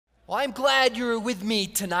Well, I'm glad you were with me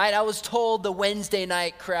tonight. I was told the Wednesday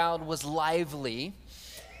night crowd was lively.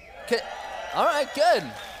 All right, good.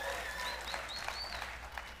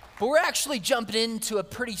 But we're actually jumping into a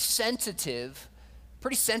pretty sensitive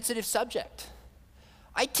subject.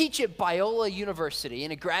 I teach at Biola University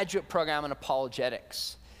in a graduate program in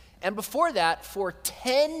apologetics. And before that, for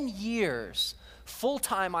 10 years,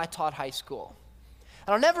 full-time, I taught high school.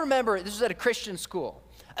 And I'll never remember, this was at a Christian school.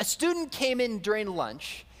 A student came in during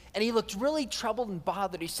lunch, and he looked really troubled and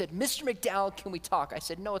bothered. He said, "Mr. McDowell, can we talk?" I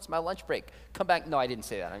said, "No, it's my lunch break. Come back." No, I didn't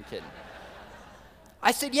say that. I'm kidding.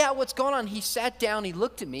 I said, "Yeah, what's going on?" He sat down. He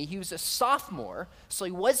looked at me. He was a sophomore, so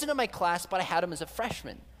he wasn't in my class, but I had him as a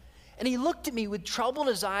freshman. And he looked at me with trouble in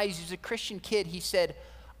his eyes. He was a Christian kid. He said,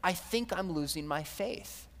 "I think I'm losing my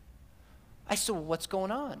faith." I said, "Well, what's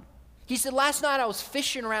going on?" He said, "Last night I was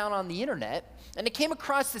fishing around on the internet, and I came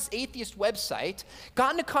across this atheist website,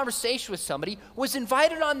 got in a conversation with somebody, was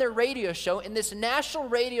invited on their radio show, and this national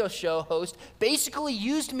radio show host basically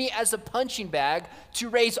used me as a punching bag to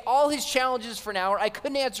raise all his challenges for an hour. I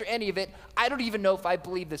couldn't answer any of it. I don't even know if I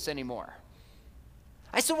believe this anymore."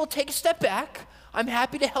 I said, "Well, take a step back. I'm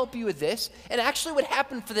happy to help you with this." And actually what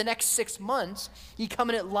happened for the next 6 months, he'd come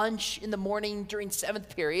in at lunch in the morning during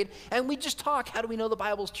 7th period, and we'd just talk. How do we know the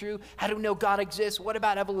Bible's true? How do we know God exists? What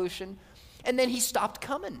about evolution? And then he stopped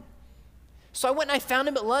coming. So I went and I found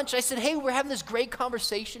him at lunch. I said, "Hey, we're having this great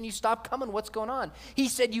conversation. You stopped coming. What's going on?" He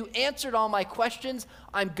said, "You answered all my questions.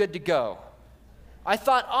 I'm good to go." I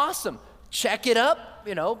thought, awesome. Check it up.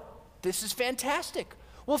 This is fantastic.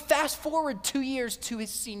 Well, fast forward 2 years to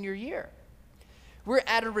his senior year. We're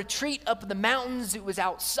at a retreat up in the mountains. It was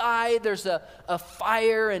outside. There's a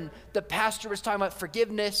fire, and the pastor was talking about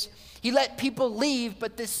forgiveness. He let people leave,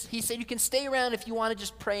 but he said, "You can stay around if you want to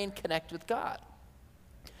just pray and connect with God."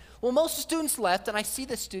 Well, most of the students left, and I see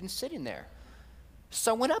the student sitting there.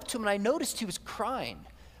 So I went up to him, and I noticed he was crying.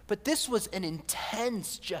 But this was an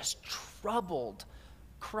intense, just troubled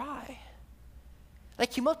cry. I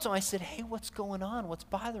came up to him, I said, "Hey, what's going on? What's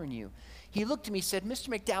bothering you?" He looked at me and said, "Mr.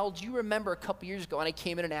 McDowell, do you remember a couple years ago when I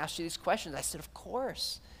came in and asked you these questions?" I said, "Of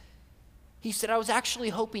course." He said, "I was actually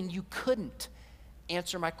hoping you couldn't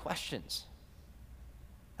answer my questions."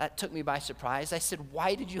 That took me by surprise. I said,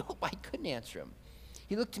 "Why did you hope I couldn't answer them?"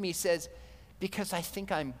 He looked at me and says, "Because I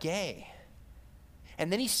think I'm gay."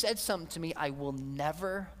 And then he said something to me I will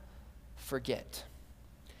never forget.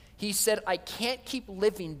 He said, "I can't keep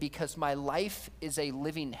living because my life is a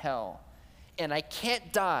living hell. And I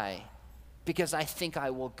can't die because I think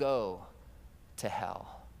I will go to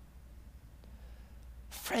hell."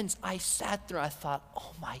 Friends, I sat there, I thought,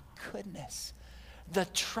 oh my goodness, the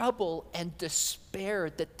trouble and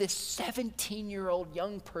despair that this 17-year-old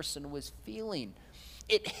young person was feeling.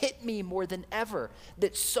 It hit me more than ever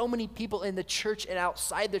that so many people in the church and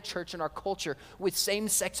outside the church in our culture with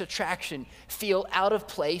same-sex attraction feel out of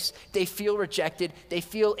place, they feel rejected, they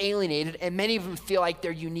feel alienated, and many of them feel like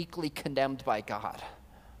they're uniquely condemned by God.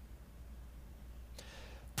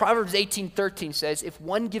 Proverbs 18:13 says, "If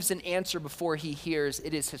one gives an answer before he hears,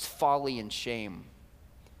 it is his folly and shame."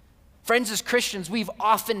 Friends, as Christians, we've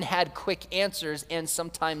often had quick answers and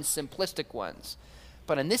sometimes simplistic ones.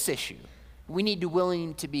 But on this issue, we need to be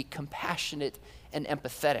willing to be compassionate and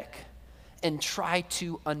empathetic and try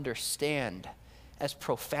to understand as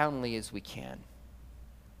profoundly as we can.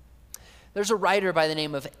 There's a writer by the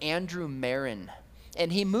name of Andrew Marin,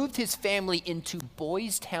 and he moved his family into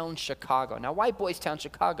Boys Town, Chicago. Now, why Boys Town,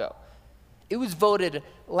 Chicago? It was voted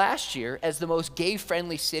last year as the most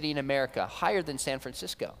gay-friendly city in America, higher than San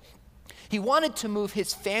Francisco. He wanted to move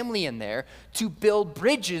his family in there to build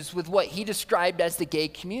bridges with what he described as the gay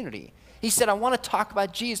community. He said, "I want to talk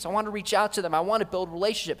about Jesus. I want to reach out to them. I want to build a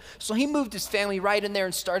relationship." So he moved his family right in there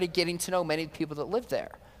and started getting to know many of the people that lived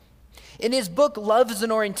there. In his book, Love is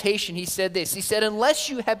an Orientation, he said this. He said, "Unless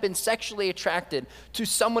you have been sexually attracted to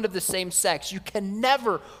someone of the same sex, you can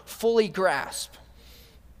never fully grasp,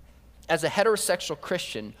 as a heterosexual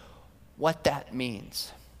Christian, what that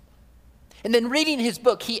means." And then reading his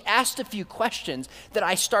book, he asked a few questions that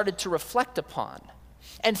I started to reflect upon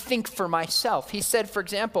and think for myself. He said, for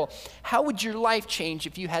example, how would your life change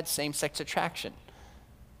if you had same-sex attraction?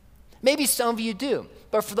 Maybe some of you do,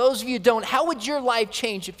 but for those of you who don't, how would your life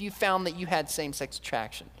change if you found that you had same-sex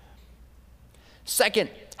attraction?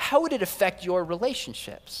 Second, how would it affect your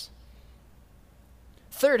relationships?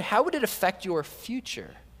 Third, how would it affect your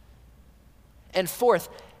future? And fourth,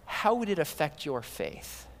 how would it affect your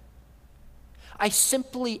faith? I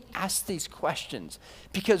simply ask these questions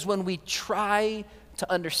because when we try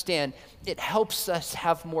to understand, it helps us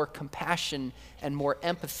have more compassion and more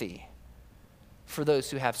empathy for those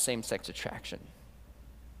who have same-sex attraction.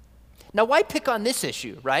 Now, why pick on this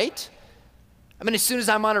issue, right? I mean, as soon as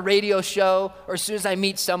I'm on a radio show or as soon as I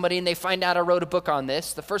meet somebody and they find out I wrote a book on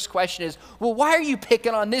this, the first question is, well, why are you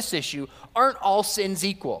picking on this issue? Aren't all sins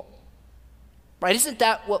equal? Right? Isn't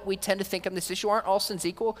that what we tend to think on this issue? Aren't all sins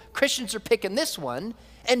equal? Christians are picking this one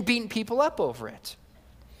and beating people up over it.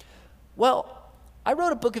 Well, I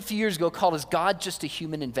wrote a book a few years ago called Is God Just a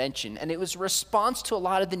Human Invention? And it was a response to a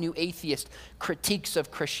lot of the new atheist critiques of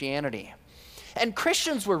Christianity. And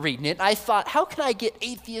Christians were reading it, and I thought, how can I get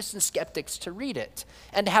atheists and skeptics to read it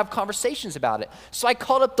and to have conversations about it? So I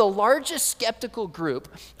called up the largest skeptical group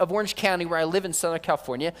of Orange County, where I live in Southern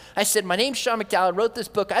California. I said, my name's Sean McDowell, I wrote this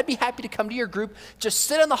book. I'd be happy to come to your group, just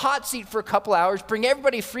sit on the hot seat for a couple hours, bring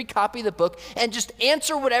everybody a free copy of the book, and just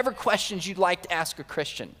answer whatever questions you'd like to ask a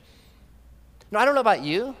Christian. Now, I don't know about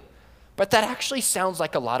you, but that actually sounds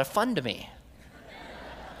like a lot of fun to me.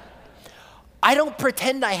 I don't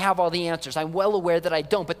pretend I have all the answers. I'm well aware that I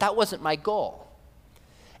don't, but that wasn't my goal.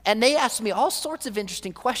 And they asked me all sorts of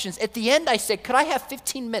interesting questions. At the end, I said, could I have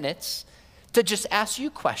 15 minutes to just ask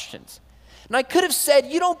you questions? And I could have said,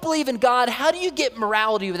 you don't believe in God. How do you get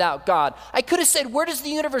morality without God? I could have said, where does the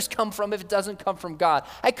universe come from if it doesn't come from God?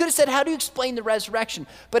 I could have said, how do you explain the resurrection?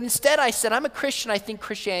 But instead, I said, I'm a Christian. I think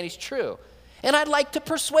Christianity is true. And I'd like to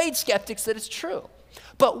persuade skeptics that it's true.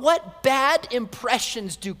 But what bad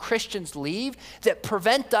impressions do Christians leave that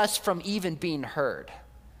prevent us from even being heard?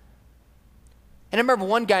 And I remember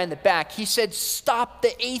one guy in the back, he said, stop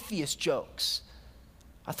the atheist jokes.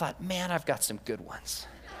 I thought, man, I've got some good ones.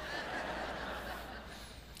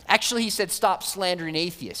 Actually, he said, stop slandering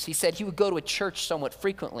atheists. He said he would go to a church somewhat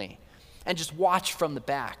frequently and just watch from the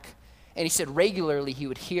back. And he said regularly he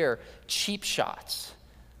would hear cheap shots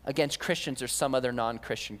against Christians or some other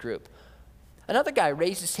non-Christian group. Another guy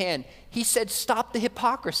raised his hand. He said, stop the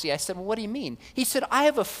hypocrisy. I said, well, what do you mean? He said, I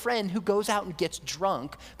have a friend who goes out and gets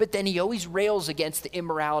drunk, but then he always rails against the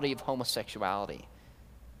immorality of homosexuality.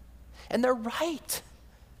 And they're right.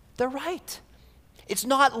 They're right. It's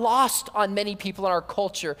not lost on many people in our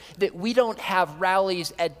culture that we don't have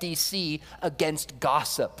rallies at DC against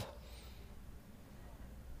gossip.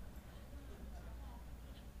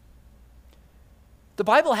 The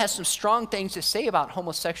Bible has some strong things to say about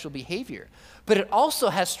homosexual behavior, but it also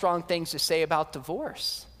has strong things to say about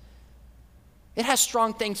divorce. It has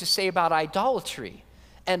strong things to say about idolatry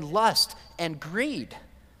and lust and greed.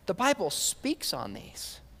 The Bible speaks on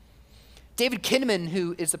these. David Kinnaman,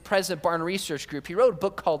 who is the president of Barna Research Group, he wrote a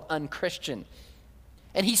book called Unchristian.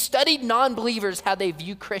 And he studied non-believers, how they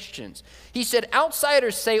view Christians. He said,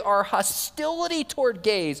 outsiders say our hostility toward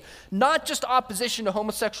gays, not just opposition to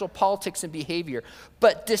homosexual politics and behavior,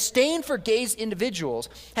 but disdain for gays individuals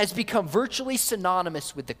has become virtually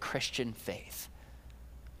synonymous with the Christian faith.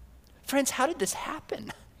 Friends, how did this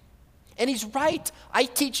happen? And he's right. I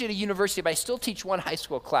teach at a university, but I still teach one high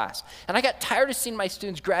school class. And I got tired of seeing my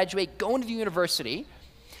students graduate, go into the university,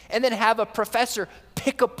 and then have a professor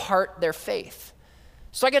pick apart their faith.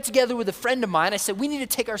 So I got together with a friend of mine. I said, we need to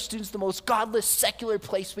take our students to the most godless, secular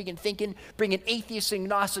place we can think in, bring in atheists and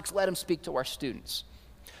agnostics, let them speak to our students.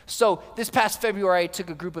 So this past February, I took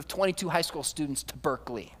a group of 22 high school students to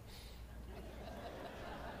Berkeley.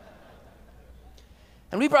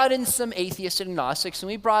 And we brought in some atheists and agnostics, and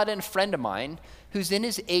we brought in a friend of mine who's in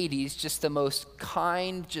his 80s, just the most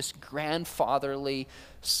kind, just grandfatherly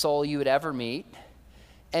soul you would ever meet.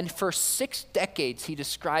 And for 6 decades, he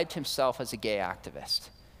described himself as a gay activist.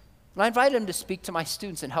 And I invited him to speak to my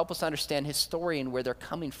students and help us understand his story and where they're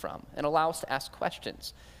coming from and allow us to ask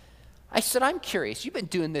questions. I said, I'm curious. You've been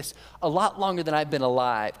doing this a lot longer than I've been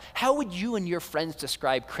alive. How would you and your friends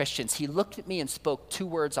describe Christians? He looked at me and spoke 2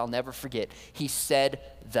 words I'll never forget. He said,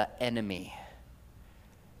 the enemy.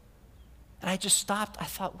 And I just stopped. I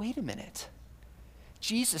thought, wait a minute.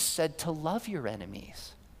 Jesus said to love your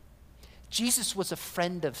enemies. Jesus was a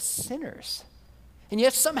friend of sinners. And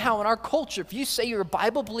yet somehow in our culture, if you say you're a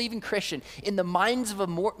Bible-believing Christian, in the minds of a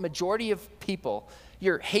majority of people,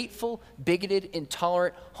 you're hateful, bigoted,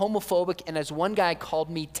 intolerant, homophobic, and as one guy called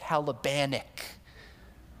me, Talibanic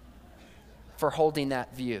for holding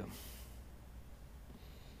that view.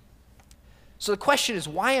 So the question is,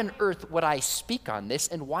 why on earth would I speak on this,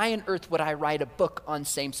 and why on earth would I write a book on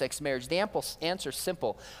same-sex marriage? The answer is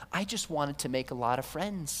simple. I just wanted to make a lot of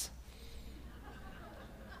friends.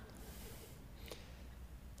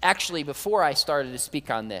 Actually, before I started to speak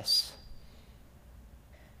on this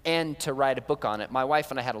and to write a book on it, my wife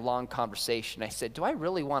and I had a long conversation. I said, do I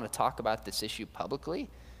really want to talk about this issue publicly?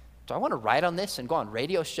 Do I want to write on this and go on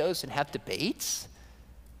radio shows and have debates?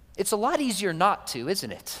 It's a lot easier not to,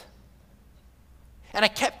 isn't it? And I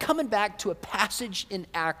kept coming back to a passage in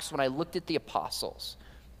Acts when I looked at the apostles.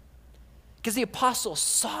 Because the apostles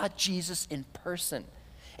saw Jesus in person,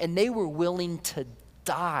 and they were willing to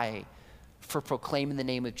die for proclaiming the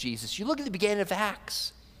name of Jesus. You look at the beginning of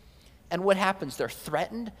Acts, and what happens? They're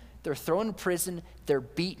threatened, they're thrown in prison, they're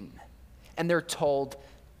beaten, and they're told,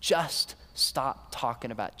 just stop talking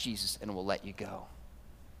about Jesus and we'll let you go.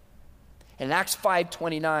 In Acts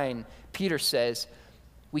 5:29, Peter says,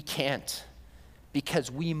 we can't, because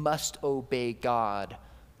we must obey God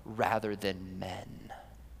rather than men.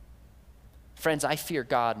 Friends, I fear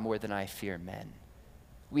God more than I fear men.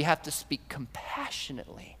 We have to speak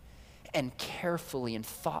compassionately and carefully and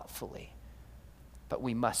thoughtfully, but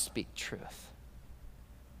we must speak truth.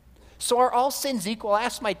 So are all sins equal? I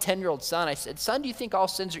asked my 10-year-old son, I said, son, do you think all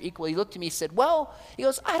sins are equal? He looked at me and said, well, he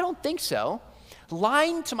goes, I don't think so.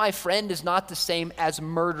 Lying to my friend is not the same as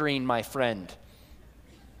murdering my friend.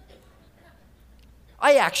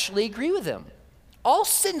 I actually agree with him. All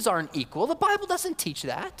sins aren't equal. The Bible doesn't teach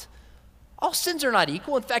that. All sins are not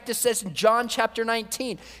equal. In fact, it says in John chapter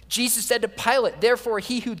 19, Jesus said to Pilate, therefore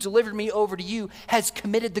he who delivered me over to you has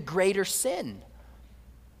committed the greater sin.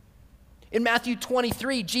 In Matthew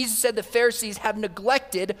 23, Jesus said the Pharisees have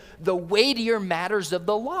neglected the weightier matters of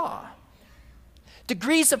the law.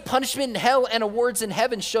 Degrees of punishment in hell and awards in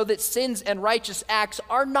heaven show that sins and righteous acts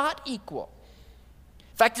are not equal.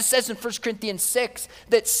 In fact, it says in 1 Corinthians 6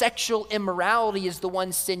 that sexual immorality is the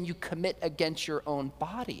one sin you commit against your own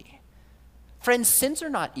body. Friends, sins are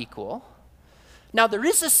not equal. Now, there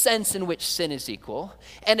is a sense in which sin is equal,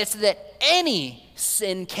 and it's that any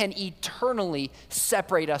sin can eternally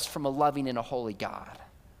separate us from a loving and a holy God.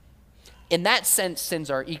 In that sense,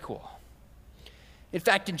 sins are equal. In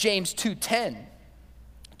fact, in James 2:10,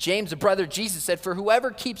 James, a brother of Jesus, said, for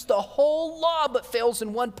whoever keeps the whole law but fails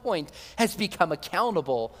in one point has become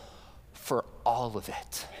accountable for all of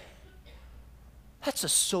it. That's a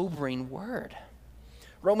sobering word.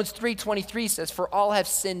 Romans 3:23 says, for all have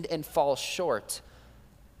sinned and fall short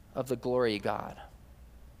of the glory of God.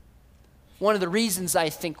 One of the reasons I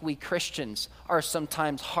think we Christians are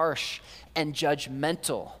sometimes harsh and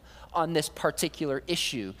judgmental on this particular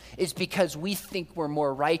issue is because we think we're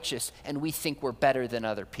more righteous and we think we're better than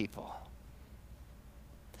other people.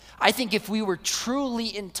 I think if we were truly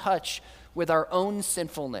in touch with our own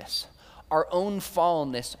sinfulness, our own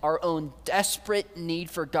fallenness, our own desperate need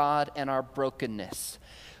for God and our brokenness,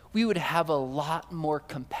 we would have a lot more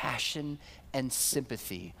compassion and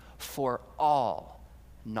sympathy for all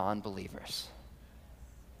non-believers.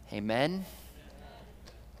 Amen?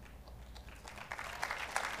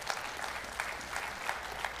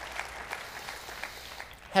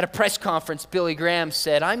 At a press conference, Billy Graham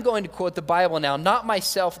said, I'm going to quote the Bible now, not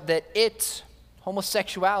myself, that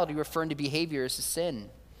homosexuality, referring to behavior, is a sin.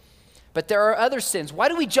 But there are other sins. Why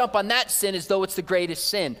do we jump on that sin as though it's the greatest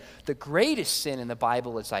sin? The greatest sin in the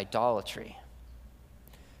Bible is idolatry.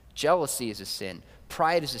 Jealousy is a sin.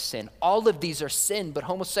 Pride is a sin. All of these are sin, but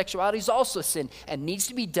homosexuality is also a sin and needs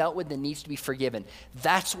to be dealt with and needs to be forgiven.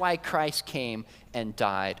 That's why Christ came and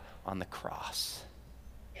died on the cross.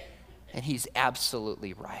 And he's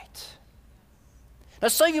absolutely right. Now,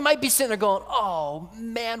 some of you might be sitting there going, oh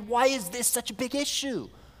man, why is this such a big issue?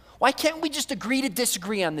 Why can't we just agree to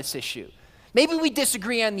disagree on this issue? Maybe we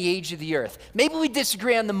disagree on the age of the earth. Maybe we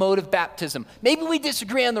disagree on the mode of baptism. Maybe we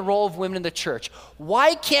disagree on the role of women in the church.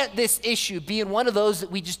 Why can't this issue be in one of those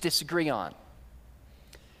that we just disagree on?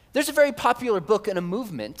 There's a very popular book and a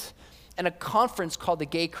movement and a conference called the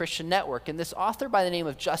Gay Christian Network, and this author by the name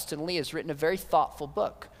of Justin Lee has written a very thoughtful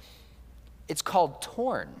book. It's called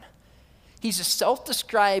Torn. He's a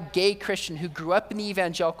self-described gay Christian who grew up in the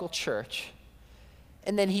evangelical church.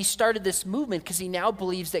 And then he started this movement because he now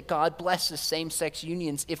believes that God blesses same-sex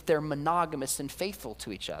unions if they're monogamous and faithful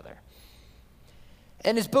to each other.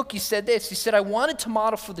 In his book, he said this. He said, I wanted to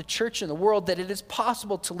model for the church and the world that it is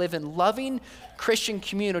possible to live in loving Christian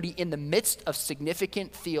community in the midst of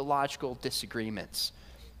significant theological disagreements.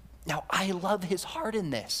 Now, I love his heart in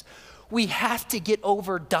this. We have to get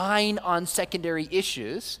over dying on secondary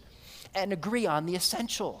issues and agree on the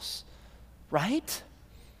essentials, right?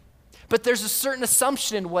 But there's a certain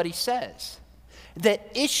assumption in what he says,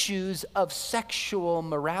 that issues of sexual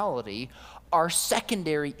morality are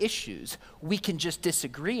secondary issues we can just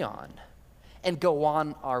disagree on and go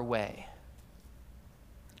on our way.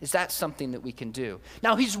 Is that something that we can do?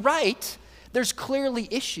 Now, he's right. There's clearly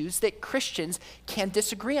issues that Christians can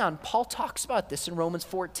disagree on. Paul talks about this in Romans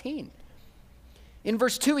 14. In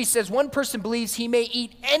verse 2, he says, one person believes he may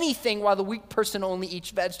eat anything while the weak person only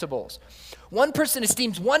eats vegetables. One person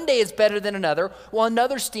esteems one day as better than another, while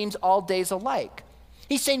another esteems all days alike.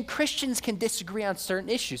 He's saying Christians can disagree on certain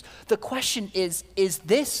issues. The question is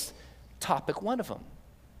this topic one of them?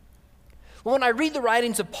 Well, when I read the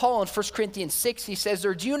writings of Paul in 1 Corinthians 6, he says,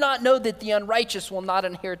 or do you not know that the unrighteous will not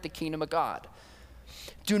inherit the kingdom of God?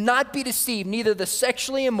 Do not be deceived, neither the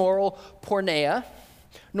sexually immoral, porneia,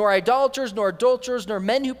 nor idolaters, nor adulterers, nor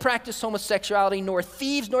men who practice homosexuality, nor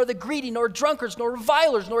thieves, nor the greedy, nor drunkards, nor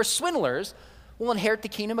revilers, nor swindlers will inherit the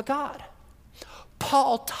kingdom of God.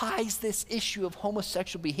 Paul ties this issue of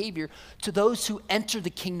homosexual behavior to those who enter the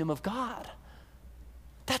kingdom of God.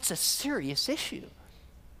 That's a serious issue.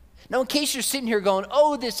 Now, in case you're sitting here going,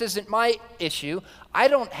 oh, this isn't my issue, I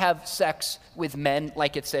don't have sex with men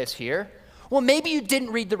like it says here. Well, maybe you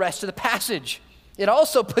didn't read the rest of the passage. It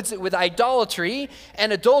also puts it with idolatry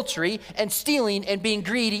and adultery and stealing and being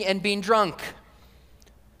greedy and being drunk.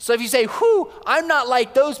 So if you say, whew, I'm not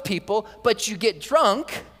like those people, but you get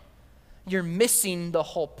drunk, you're missing the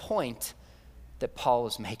whole point that Paul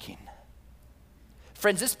is making.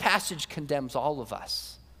 Friends, this passage condemns all of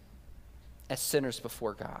us as sinners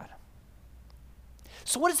before God.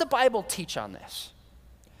 So what does the Bible teach on this?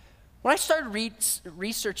 When I started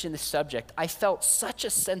researching this subject, I felt such a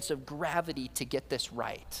sense of gravity to get this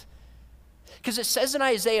right. Because it says in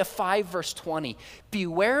Isaiah 5, verse 20,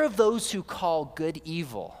 beware of those who call good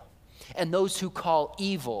evil and those who call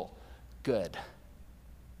evil good.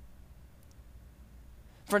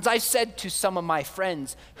 Friends, I said to some of my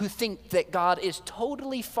friends who think that God is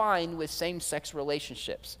totally fine with same-sex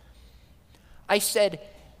relationships, I said,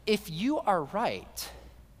 if you are right,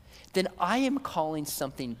 then I am calling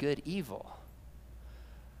something good evil.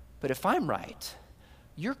 But if I'm right,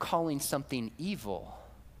 you're calling something evil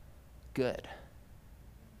good.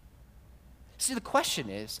 See, the question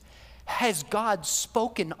is, has God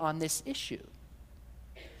spoken on this issue?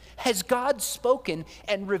 Has God spoken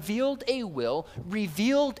and revealed a will,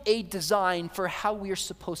 revealed a design for how we are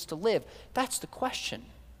supposed to live? That's the question.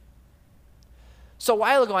 So a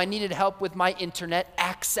while ago, I needed help with my internet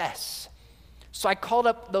access. So I called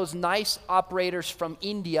up those nice operators from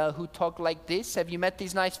India who talk like this. Have you met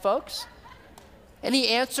these nice folks? And he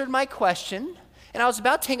answered my question. And I was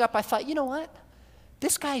about to hang up. I thought, you know what?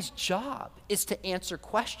 This guy's job is to answer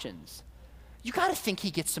questions. You got to think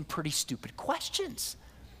he gets some pretty stupid questions.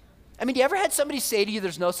 I mean, you ever had somebody say to you,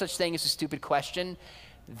 there's no such thing as a stupid question?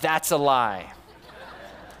 That's a lie.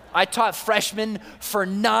 I taught freshmen for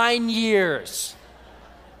 9 years.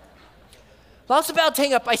 Well, I was about to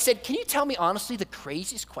hang up. I said, can you tell me honestly the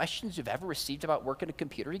craziest questions you've ever received about working a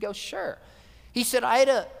computer? He goes, sure. He said, I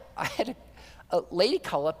had a lady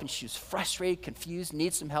call up and she was frustrated, confused,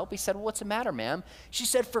 needs some help. He said, well, what's the matter, ma'am? She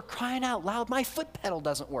said, for crying out loud, my foot pedal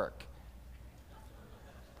doesn't work.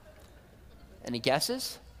 Any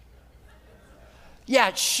guesses?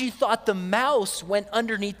 Yeah, she thought the mouse went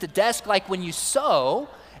underneath the desk like when you sew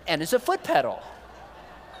and is a foot pedal.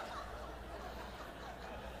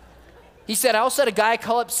 He said, I also had a guy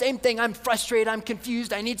call up, same thing, I'm frustrated, I'm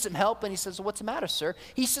confused, I need some help. And he says, well, what's the matter, sir?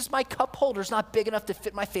 He says, my cup holder's not big enough to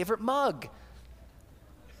fit my favorite mug.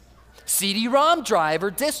 CD-ROM drive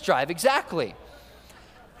or disk drive, exactly.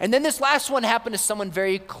 And then this last one happened to someone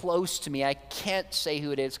very close to me. I can't say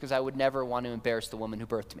who it is because I would never want to embarrass the woman who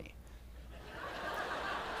birthed me.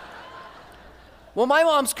 Well, my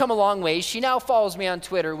mom's come a long way. She now follows me on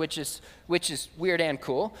Twitter, which is weird and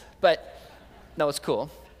cool, but no, it's cool.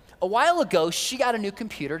 A while ago, she got a new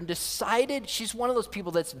computer and decided, she's one of those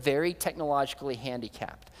people that's very technologically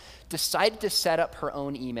handicapped, decided to set up her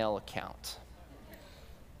own email account.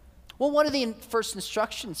 Well, one of the first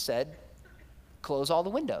instructions said, close all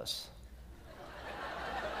the windows.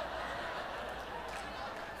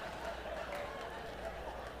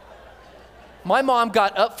 My mom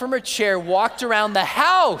got up from her chair, walked around the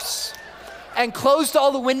house, and closed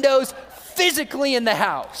all the windows physically in the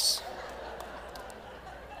house.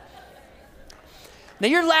 Now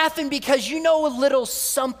you're laughing because you know a little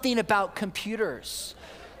something about computers.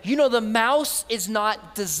 You know the mouse is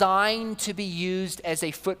not designed to be used as a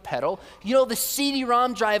foot pedal. You know the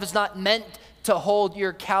CD-ROM drive is not meant to hold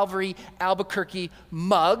your Calvary Albuquerque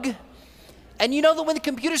mug. And you know that when the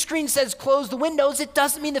computer screen says close the windows, it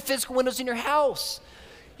doesn't mean the physical windows in your house.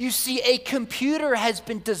 You see, a computer has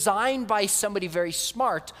been designed by somebody very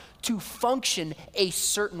smart to function a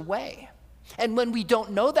certain way. And when we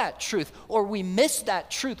don't know that truth or we miss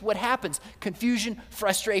that truth, what happens? Confusion,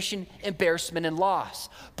 frustration, embarrassment, and loss.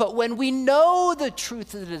 But when we know the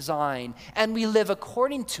truth of the design and we live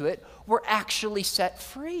according to it, we're actually set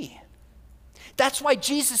free. That's why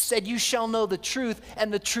Jesus said, you shall know the truth,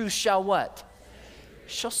 and the truth shall what?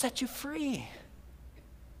 Shall set you free.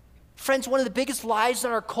 Friends, one of the biggest lies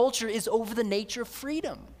in our culture is over the nature of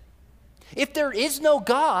freedom. If there is no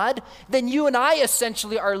God, then you and I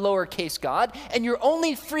essentially are lowercase God, and you're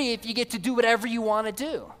only free if you get to do whatever you want to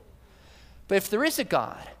do. But if there is a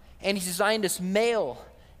God, and he's designed us male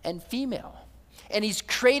and female, and he's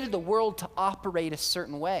created the world to operate a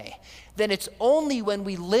certain way, then it's only when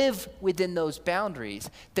we live within those boundaries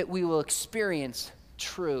that we will experience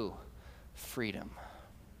true freedom.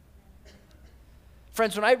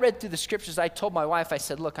 Friends, when I read through the scriptures, I told my wife, I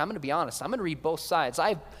said, look, I'm going to be honest. I'm going to read both sides. I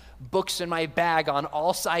have books in my bag on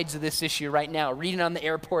all sides of this issue right now, reading on the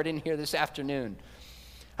airport in here this afternoon.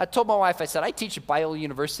 I told my wife, I said, I teach at Biola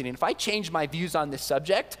University, and if I changed my views on this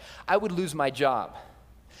subject, I would lose my job.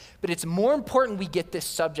 But it's more important we get this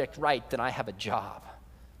subject right than I have a job.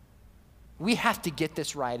 We have to get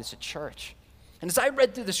this right as a church. And as I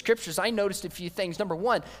read through the scriptures, I noticed a few things. Number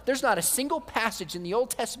one, there's not a single passage in the Old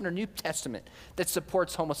Testament or New Testament that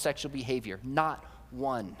supports homosexual behavior. Not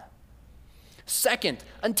one. Second,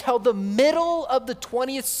 until the middle of the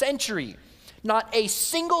 20th century, not a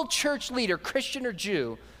single church leader, Christian or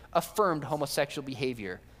Jew, affirmed homosexual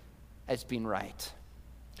behavior as being right.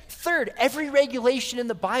 Third, every regulation in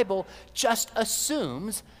the Bible just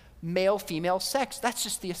assumes male-female sex. That's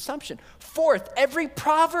just the assumption. Fourth, every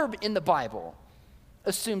proverb in the Bible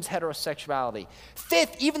assumes heterosexuality.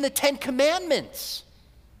 Fifth, even the 10 Commandments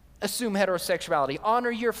assume heterosexuality.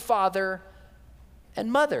 Honor your father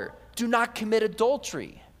and mother. Do not commit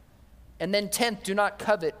adultery. And then 10th, do not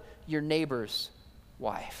covet your neighbor's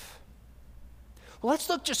wife. Well, let's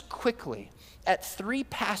look just quickly at 3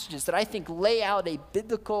 passages that I think lay out a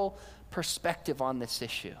biblical perspective on this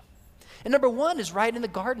issue. And number 1 is right in the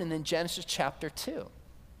garden in Genesis chapter 2.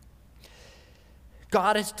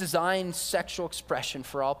 God has designed sexual expression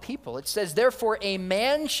for all people. It says, therefore, a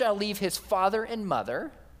man shall leave his father and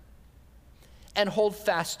mother and hold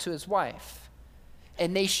fast to his wife,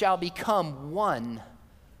 and they shall become one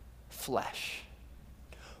flesh.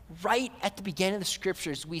 Right at the beginning of the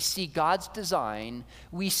scriptures, we see God's design,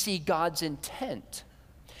 we see God's intent,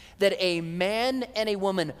 that a man and a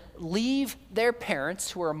woman leave their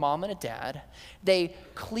parents, who are a mom and a dad, they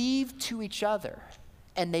cleave to each other,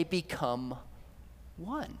 and they become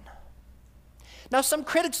one. Now, some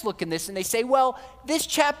critics look in this and they say, well, this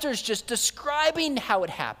chapter is just describing how it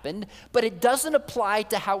happened, but it doesn't apply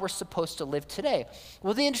to how we're supposed to live today.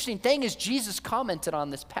 Well, the interesting thing is Jesus commented on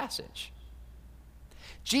this passage.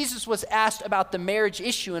 Jesus was asked about the marriage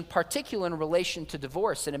issue, in particular in relation to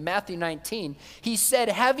divorce. And in Matthew 19, he said,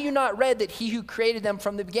 have you not read that he who created them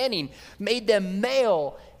from the beginning made them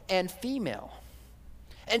male and female?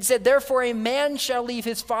 And said, therefore a man shall leave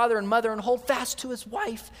his father and mother and hold fast to his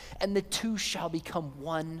wife, and the two shall become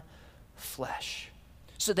one flesh.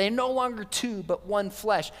 So they're no longer two, but one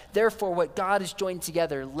flesh. Therefore what God has joined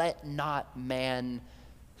together, let not man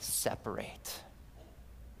separate.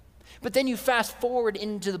 But then you fast forward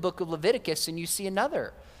into the book of Leviticus and you see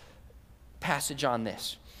another passage on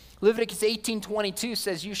this. Leviticus 18:22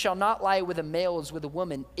 says, you shall not lie with a male as with a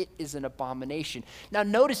woman. It is an abomination. Now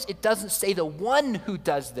notice it doesn't say the one who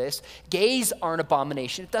does this. Gays are an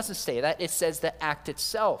abomination. It doesn't say that. It says the act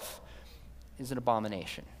itself is an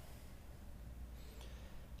abomination.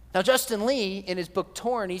 Now Justin Lee, in his book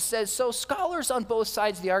Torn, he says, so scholars on both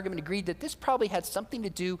sides of the argument agreed that this probably had something to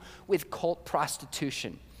do with cult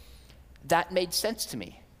prostitution. That made sense to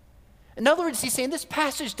me. In other words, he's saying this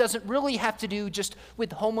passage doesn't really have to do just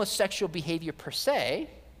with homosexual behavior per se,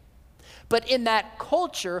 but in that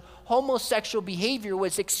culture, homosexual behavior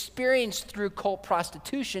was experienced through cult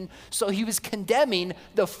prostitution, so he was condemning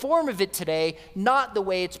the form of it today, not the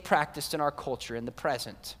way it's practiced in our culture in the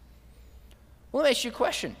present. Well, let me ask you a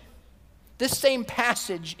question. This same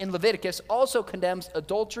passage in Leviticus also condemns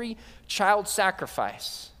adultery, child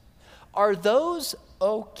sacrifice. Are those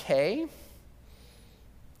okay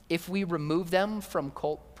if we remove them from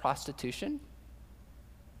cult prostitution?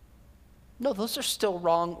 No, those are still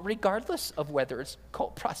wrong regardless of whether it's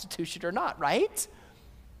cult prostitution or not, right?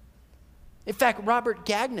 In fact, Robert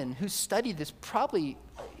Gagnon, who studied this,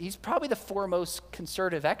 he's probably the foremost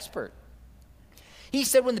conservative expert. He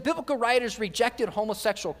said when the biblical writers rejected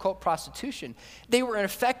homosexual cult prostitution, they were in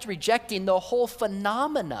effect rejecting the whole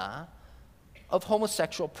phenomena of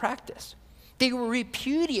homosexual practice. They were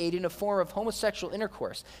repudiating a form of homosexual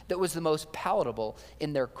intercourse that was the most palatable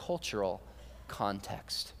in their cultural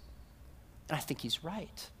context. And I think he's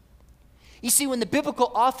right. You see, when the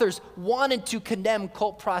biblical authors wanted to condemn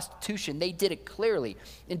cult prostitution, they did it clearly.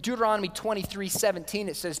 In Deuteronomy 23:17,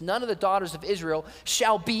 it says, none of the daughters of Israel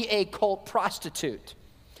shall be a cult prostitute,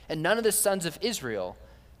 and none of the sons of Israel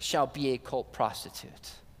shall be a cult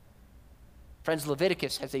prostitute. Friends,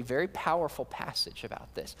 Leviticus has a very powerful passage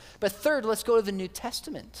about this. But third, let's go to the New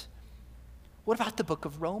Testament. What about the book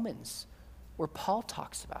of Romans, where Paul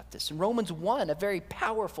talks about this? In Romans 1, a very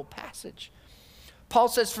powerful passage. Paul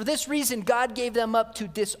says, for this reason, God gave them up to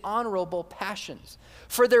dishonorable passions.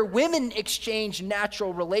 For their women exchanged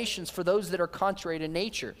natural relations for those that are contrary to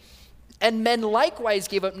nature. And men likewise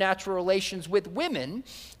gave up natural relations with women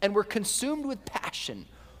and were consumed with passion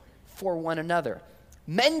for one another.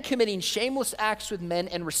 Men committing shameless acts with men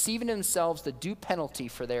and receiving in themselves the due penalty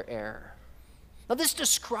for their error. Now this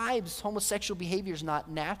describes homosexual behavior as not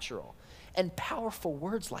natural. And powerful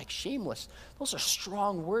words like shameless, those are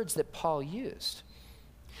strong words that Paul used.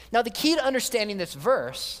 Now, the key to understanding this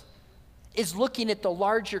verse is looking at the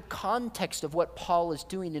larger context of what Paul is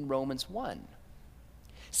doing in Romans 1.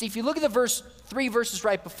 See, if you look at the three verses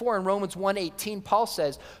right before in Romans 1:18, Paul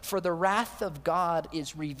says, for the wrath of God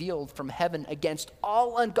is revealed from heaven against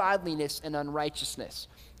all ungodliness and unrighteousness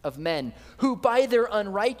of men, who by their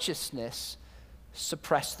unrighteousness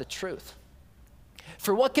suppress the truth.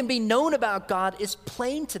 For what can be known about God is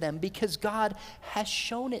plain to them because God has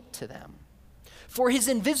shown it to them. For his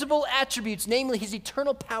invisible attributes, namely his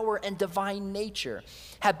eternal power and divine nature,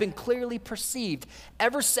 have been clearly perceived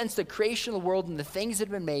ever since the creation of the world and the things that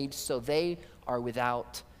have been made, so they are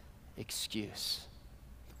without excuse.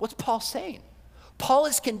 What's Paul saying? Paul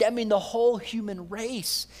is condemning the whole human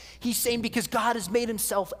race. He's saying because God has made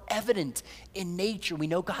himself evident in nature. We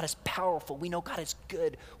know God is powerful. We know God is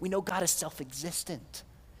good. We know God is self-existent.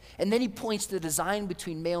 And then he points to the design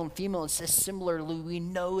between male and female and says, similarly, we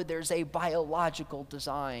know there's a biological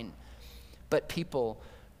design, but people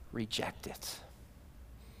reject it.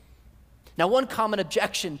 Now, one common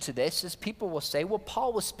objection to this is people will say, well,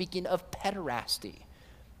 Paul was speaking of pederasty.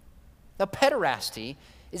 Now, pederasty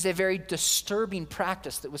is a very disturbing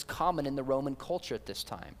practice that was common in the Roman culture at this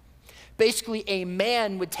time. Basically, a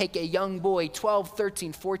man would take a young boy, 12,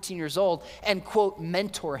 13, 14 years old, and, quote,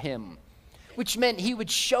 mentor him, which meant he would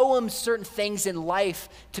show him certain things in life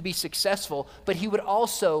to be successful, but he would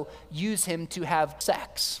also use him to have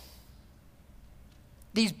sex.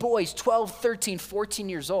 These boys, 12, 13, 14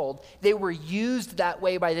 years old, they were used that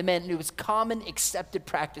way by the men, and it was common accepted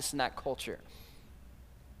practice in that culture.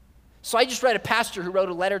 So I just read a pastor who wrote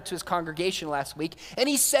a letter to his congregation last week, and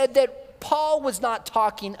he said that Paul was not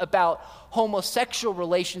talking about homosexual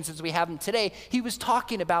relations as we have them today. He was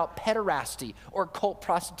talking about pederasty or cult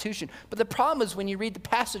prostitution. But the problem is when you read the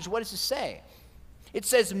passage, what does it say? It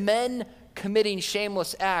says men committing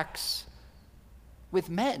shameless acts with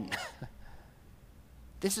men.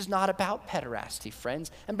 This is not about pederasty,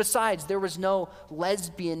 friends. And besides, there was no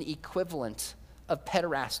lesbian equivalent of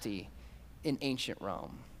pederasty in ancient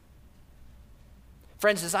Rome.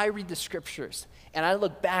 Friends, as I read the scriptures and I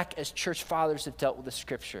look back as church fathers have dealt with the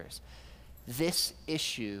scriptures, this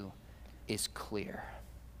issue is clear.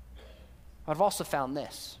 I've also found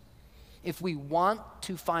this. If we want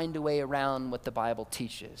to find a way around what the Bible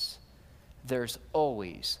teaches, there's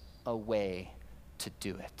always a way to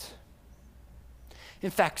do it. In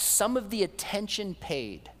fact, some of the attention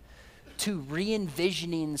paid to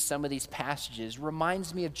re-envisioning some of these passages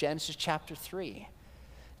reminds me of Genesis chapter 3.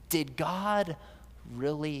 Did God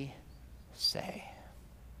really say?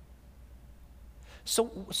 So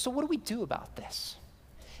what do we do about this?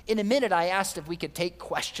 In a minute, I asked if we could take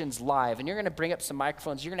questions live, and you're going to bring up some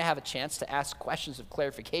microphones. You're going to have a chance to ask questions of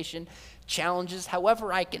clarification, challenges,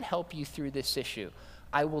 however I can help you through this issue.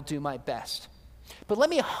 I will do my best. But let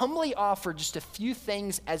me humbly offer just a few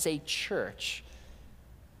things as a church,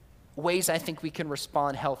 ways I think we can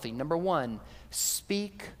respond healthy. Number one,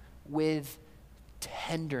 speak with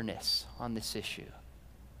tenderness on this issue.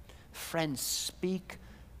 Friends, speak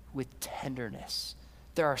with tenderness.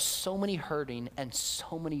 There are so many hurting and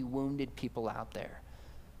so many wounded people out there,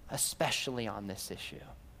 especially on this issue.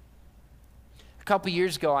 A couple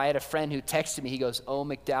years ago, I had a friend who texted me. He goes, "Oh,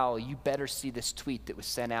 McDowell, you better see this tweet that was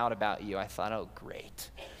sent out about you." I thought, oh, great.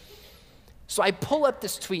 So I pull up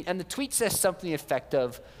this tweet, and the tweet says something to the effect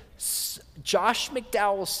of, Josh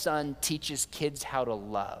McDowell's son teaches kids how to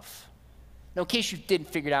love. Now, in case you didn't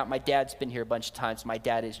figure it out, my dad's been here a bunch of times. My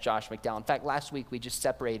dad is Josh McDowell. In fact, last week we just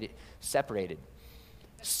celebrated.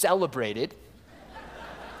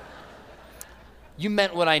 You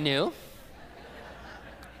meant what I knew.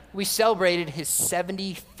 We celebrated his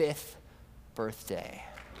 75th birthday.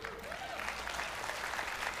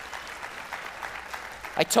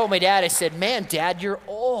 I told my dad, I said, "Man, Dad, you're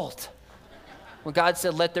old." When God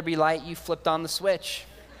said, "Let there be light," you flipped on the switch.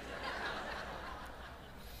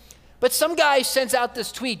 But some guy sends out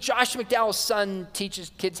this tweet, Josh McDowell's son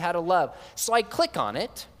teaches kids how to love. So I click on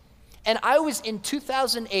it, and I was in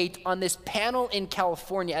 2008 on this panel in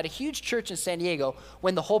California at a huge church in San Diego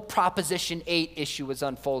when the whole Proposition 8 issue was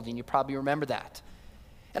unfolding. You probably remember that.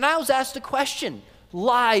 And I was asked a question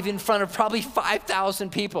live in front of probably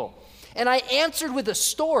 5,000 people. And I answered with a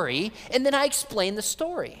story, and then I explained the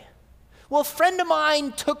story. Well, a friend of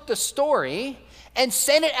mine took the story and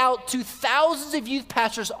sent it out to thousands of youth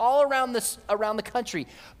pastors all around the country.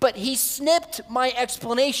 But he snipped my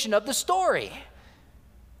explanation of the story.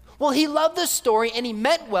 Well, he loved the story and he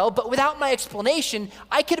meant well, but without my explanation,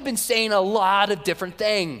 I could have been saying a lot of different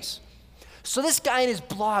things. So this guy in his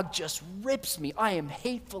blog just rips me. I am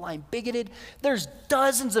hateful, I'm bigoted. There's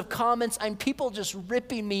dozens of comments. I'm people just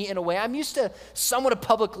ripping me in a way. I'm used to somewhat of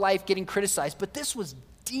public life getting criticized, but this was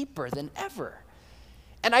deeper than ever.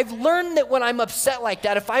 And I've learned that when I'm upset like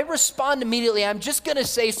that, if I respond immediately, I'm just going to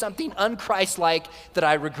say something un-Christ-like that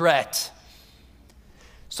I regret.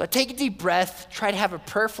 So I take a deep breath, try to have a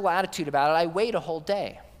prayerful attitude about it. I wait a whole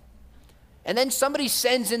day. And then somebody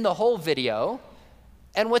sends in the whole video.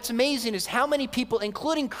 And what's amazing is how many people,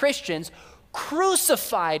 including Christians,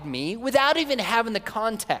 crucified me without even having the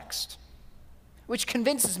context, which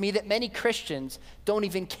convinces me that many Christians don't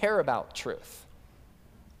even care about truth.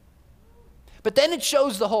 But then it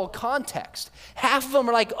shows the whole context. Half of them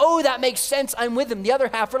are like, oh, that makes sense, I'm with him. The other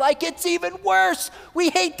half are like, it's even worse.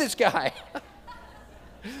 We hate this guy.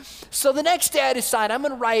 So the next day I decide I'm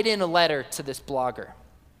going to write in a letter to this blogger.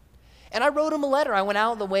 And I wrote him a letter. I went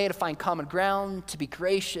out of the way to find common ground, to be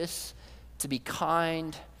gracious, to be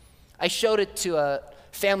kind. I showed it to a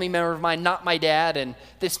family member of mine, not my dad, and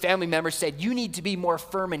this family member said, you need to be more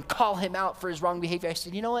firm and call him out for his wrong behavior. I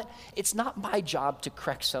said, you know what? It's not my job to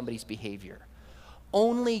correct somebody's behavior.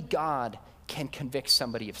 Only God can convict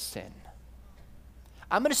somebody of sin.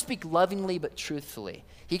 I'm going to speak lovingly but truthfully.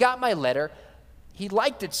 He got my letter. He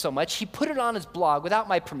liked it so much, he put it on his blog without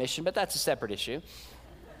my permission, but that's a separate issue.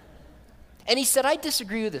 And he said, I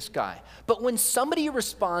disagree with this guy, but when somebody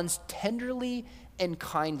responds tenderly and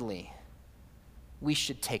kindly, we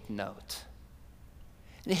should take note.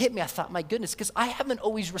 And it hit me. I thought, my goodness, because I haven't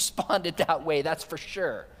always responded that way, that's for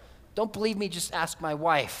sure. Don't believe me, just ask my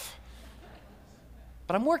wife.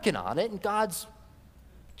 But I'm working on it, and God's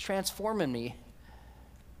transforming me.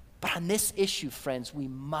 But on this issue, friends, we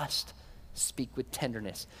must speak with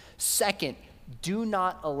tenderness. Second, do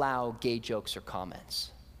not allow gay jokes or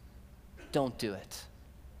comments. Don't do it.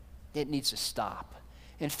 It needs to stop.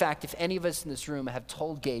 In fact, if any of us in this room have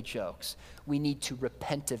told gay jokes, we need to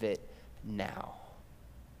repent of it now.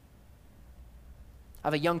 I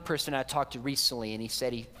have a young person I talked to recently, and he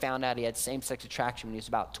said he found out he had same-sex attraction when he was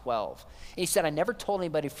about 12. And he said, I never told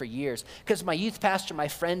anybody for years because my youth pastor, my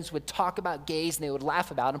friends would talk about gays and they would laugh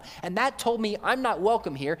about them, and that told me I'm not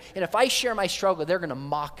welcome here, and if I share my struggle, they're going to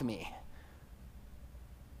mock me.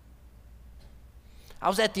 I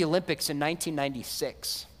was at the Olympics in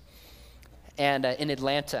 1996 and in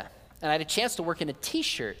Atlanta, and I had a chance to work in a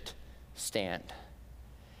T-shirt stand.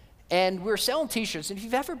 And we were selling T-shirts, and if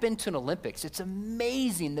you've ever been to an Olympics, it's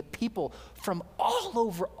amazing that people from all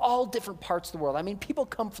over, all different parts of the world, I mean, people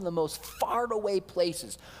come from the most far-away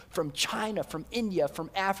places, from China, from India, from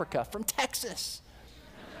Africa, from Texas.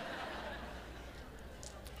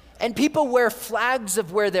 And people wear flags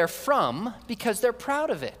of where they're from because they're proud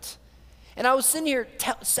of it. And I was sitting here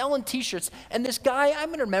selling T-shirts, and this guy, I'm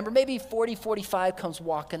going to remember, maybe 40, 45, comes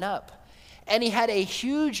walking up. And he had a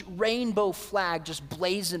huge rainbow flag just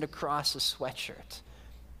blazing across his sweatshirt.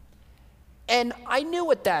 And I knew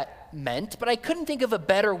what that meant, but I couldn't think of a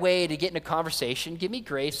better way to get in a conversation. Give me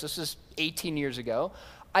grace. This is 18 years ago.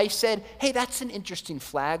 I said, hey, that's an interesting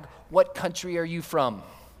flag. What country are you from?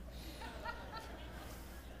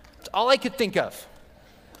 That's all I could think of.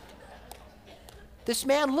 This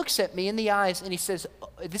man looks at me in the eyes and he says,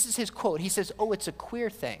 this is his quote. He says, oh, it's a queer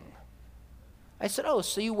thing. I said, oh,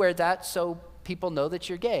 so you wear that so people know that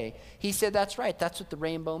you're gay? He said, that's right. That's what the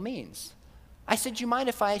rainbow means. I said, do you mind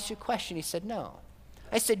if I ask you a question? He said, no.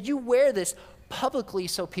 I said, you wear this publicly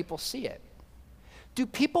so people see it. Do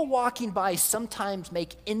people walking by sometimes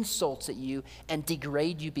make insults at you and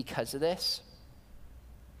degrade you because of this?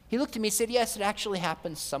 He looked at me and said, yes, it actually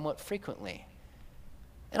happens somewhat frequently.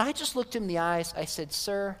 And I just looked him in the eyes. I said,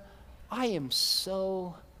 sir, I am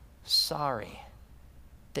so sorry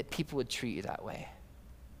that people would treat you that way.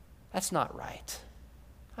 That's not right.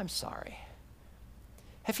 I'm sorry.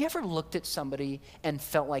 Have you ever looked at somebody and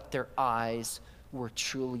felt like their eyes were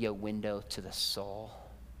truly a window to the soul?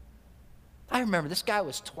 I remember this guy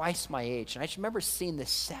was twice my age, and I just remember seeing this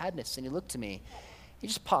sadness, and he looked at me. He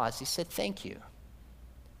just paused. He said, thank you.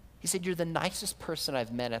 He said, you're the nicest person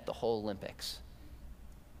I've met at the whole Olympics.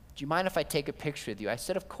 Do you mind if I take a picture with you? I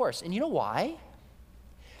said, of course. And you know why?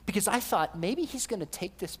 Because I thought maybe he's going to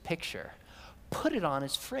take this picture, put it on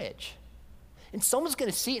his fridge, and someone's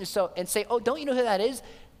going to see it and say, oh, don't you know who that is?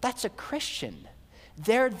 That's a Christian.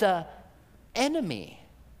 They're the enemy.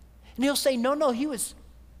 And he'll say, no, he was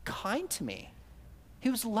kind to me. He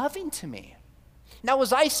was loving to me. Now,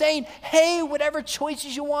 was I saying, hey, whatever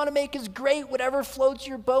choices you want to make is great, whatever floats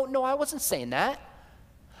your boat? No, I wasn't saying that.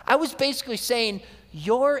 I was basically saying,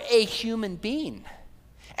 you're a human being.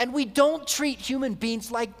 And we don't treat human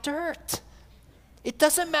beings like dirt. It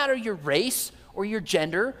doesn't matter your race or your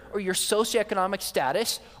gender or your socioeconomic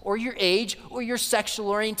status or your age or your sexual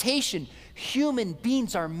orientation. Human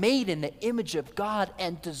beings are made in the image of God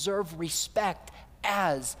and deserve respect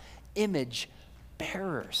as image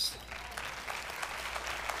bearers.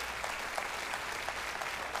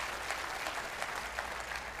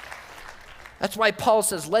 That's why Paul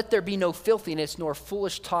says, let there be no filthiness, nor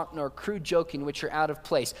foolish talk, nor crude joking, which are out of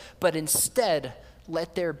place. But instead,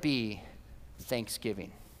 let there be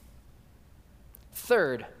thanksgiving.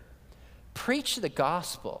 Third, preach the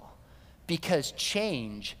gospel because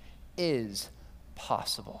change is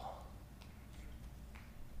possible.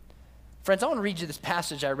 Friends, I want to read you this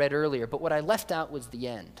passage I read earlier, but what I left out was the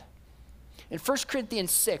end. In 1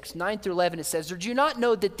 Corinthians 6, 9 through 11, it says, or do you not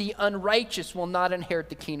know that the unrighteous will not inherit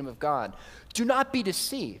the kingdom of God? Do not be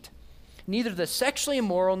deceived. Neither the sexually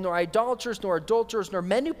immoral, nor idolaters, nor adulterers, nor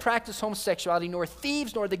men who practice homosexuality, nor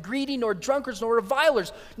thieves, nor the greedy, nor drunkards, nor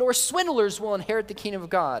revilers, nor swindlers will inherit the kingdom of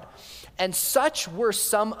God. And such were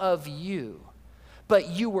some of you. But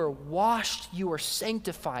you were washed, you were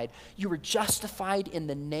sanctified, you were justified in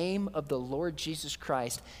the name of the Lord Jesus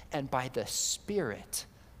Christ and by the Spirit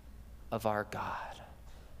of our God.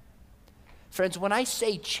 Friends, when I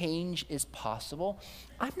say change is possible,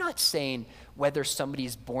 I'm not saying whether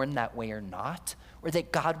somebody's born that way or not, or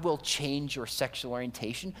that God will change your sexual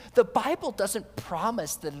orientation. The Bible doesn't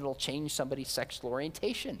promise that it'll change somebody's sexual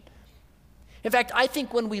orientation. In fact, I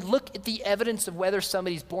think when we look at the evidence of whether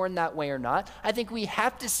somebody's born that way or not, I think we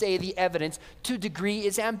have to say the evidence to a degree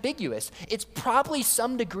is ambiguous. It's probably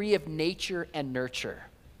some degree of nature and nurture.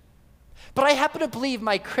 But I happen to believe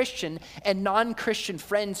my Christian and non-Christian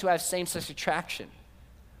friends who have same-sex attraction,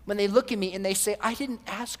 when they look at me and they say, I didn't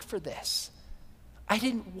ask for this. I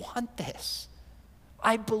didn't want this.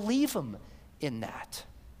 I believe them in that.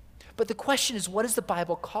 But the question is, what does the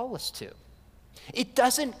Bible call us to? It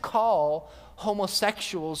doesn't call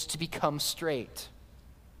homosexuals to become straight.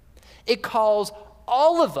 It calls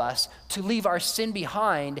all of us to leave our sin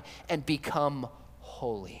behind and become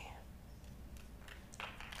holy.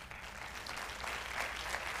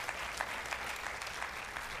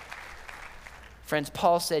 Friends,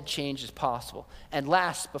 Paul said change is possible. And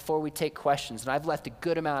last, before we take questions, and I've left a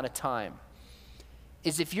good amount of time,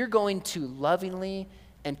 is if you're going to lovingly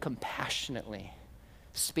and compassionately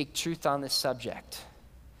speak truth on this subject,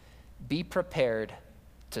 be prepared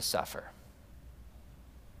to suffer.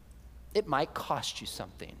 It might cost you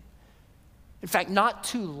something. In fact, not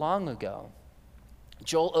too long ago,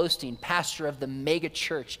 Joel Osteen, pastor of the mega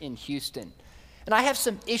church in Houston, and I have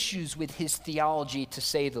some issues with his theology, to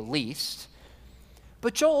say the least,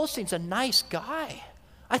 but Joel Osteen's a nice guy.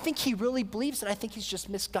 I think he really believes, and I think he's just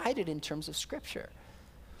misguided in terms of Scripture.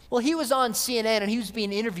 Well, he was on CNN, and he was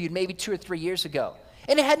being interviewed maybe 2 or 3 years ago,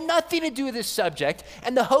 and it had nothing to do with this subject,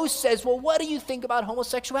 and the host says, well, what do you think about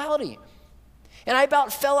homosexuality? And I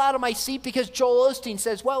about fell out of my seat because Joel Osteen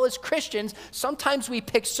says, well, as Christians, sometimes we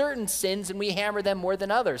pick certain sins and we hammer them more than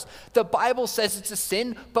others. The Bible says it's a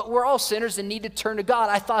sin, but we're all sinners and need to turn to God.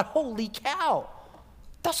 I thought, holy cow,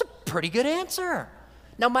 that's a pretty good answer.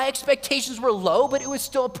 Now, my expectations were low, but it was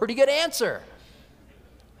still a pretty good answer.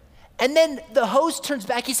 And then the host turns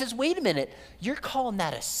back. He says, wait a minute, you're calling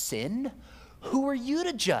that a sin? Who are you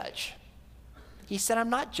to judge? He said,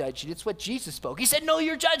 I'm not judging. It's what Jesus spoke. He said, no,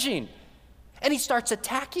 you're judging. And he starts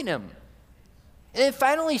attacking him. And then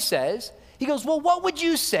finally says, he goes, well, what would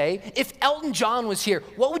you say if Elton John was here?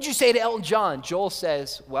 What would you say to Elton John? Joel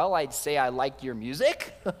says, well, I'd say I like your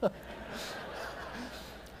music.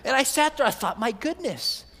 And I sat there, I thought, my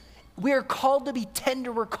goodness, we are called to be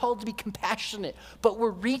tender, we're called to be compassionate, but we're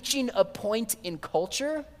reaching a point in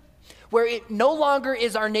culture where it no longer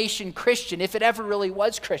is our nation Christian, if it ever really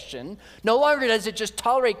was Christian. No longer does it just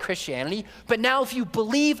tolerate Christianity, but now if you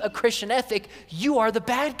believe a Christian ethic, you are the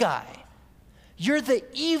bad guy. You're the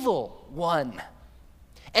evil one.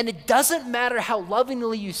 And it doesn't matter how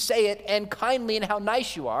lovingly you say it and kindly and how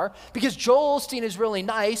nice you are, because Joel Osteen is really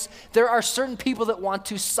nice. There are certain people that want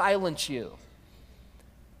to silence you.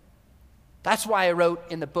 That's why I wrote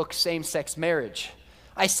in the book Same-Sex Marriage.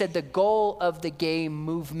 I said the goal of the gay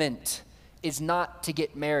movement is not to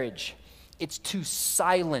get marriage. It's to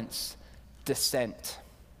silence dissent.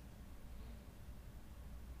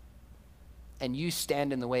 And you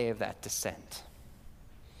stand in the way of that dissent.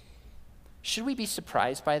 Should we be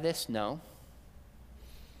surprised by this? No.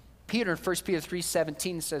 Peter in 1 Peter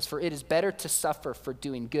 3:17 says, "For it is better to suffer for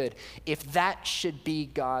doing good, if that should be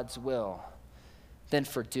God's will, than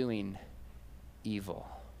for doing evil."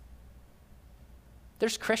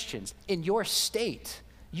 There's Christians in your state.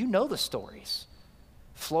 You know the stories.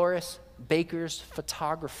 Florists, bakers,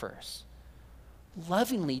 photographers,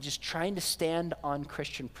 lovingly just trying to stand on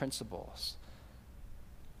Christian principles,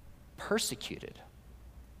 persecuted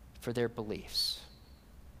for their beliefs.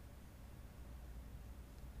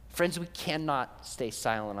 Friends, we cannot stay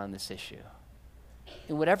silent on this issue.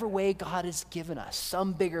 In whatever way God has given us,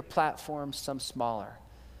 some bigger platforms, some smaller,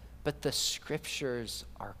 but the scriptures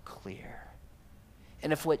are clear.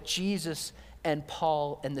 And if what Jesus and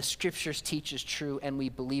Paul and the scriptures teach is true, and we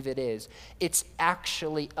believe it is, it's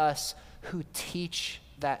actually us who teach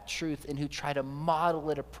that truth and who try to model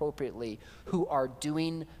it appropriately, who are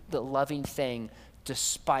doing the loving thing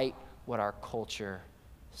despite what our culture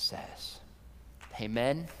says.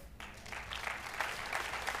 Amen.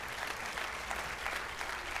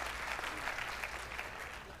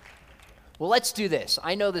 Well, let's do this.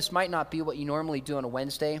 I know this might not be what you normally do on a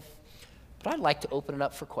Wednesday, but I'd like to open it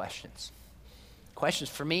up for questions. Questions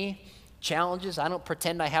for me, challenges. I don't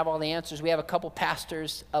pretend I have all the answers. We have a couple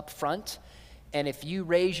pastors up front, and if you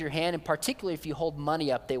raise your hand, and particularly if you hold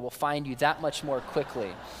money up, they will find you that much more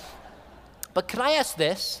quickly. But can I ask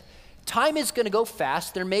this? Time is going to go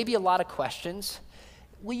fast. There may be a lot of questions.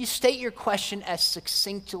 Will you state your question as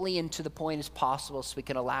succinctly and to the point as possible so we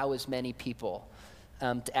can allow as many people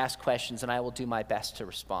to ask questions, and I will do my best to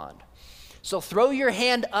respond. So throw your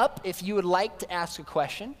hand up if you would like to ask a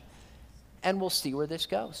question, and we'll see where this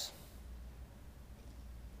goes.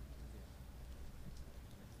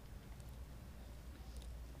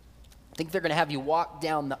 I think they're going to have you walk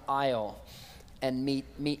down the aisle and meet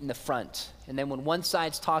in the front. And then when one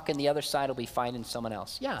side's talking, the other side will be finding someone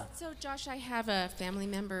else. Yeah. So, Josh, I have a family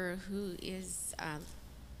member who is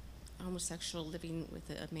homosexual, living with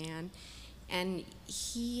a man, and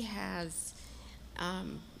he has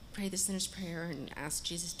prayed the sinner's prayer and asked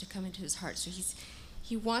Jesus to come into his heart. So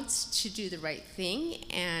he wants to do the right thing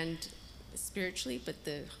and spiritually, but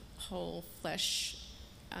the whole flesh,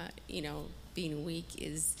 being weak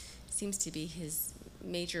seems to be his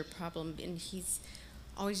major problem, and he's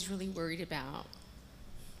always really worried about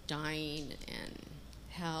dying and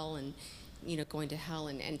hell and going to hell,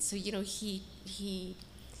 and so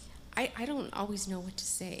I don't always know what to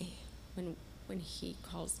say when he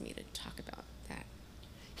calls me to talk about that.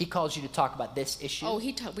 He calls you to talk about this issue? Oh,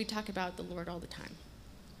 we talk about the Lord all the time.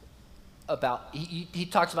 He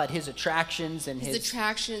talks about his attractions and his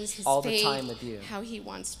attractions, his all faith, the time with you. How he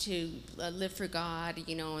wants to live for God,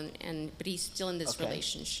 but he's still in this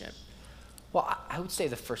relationship. Well, I would say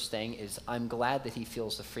the first thing is I'm glad that he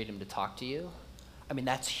feels the freedom to talk to you. I mean,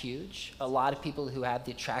 that's huge. A lot of people who have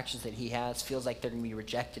the attractions that he has feels like they're going to be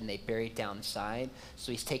rejected and they bury it down inside,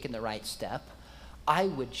 so he's taken the right step. I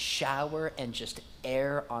would shower and just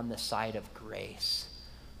err on the side of grace.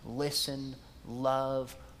 Listen,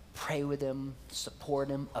 love, pray with him, support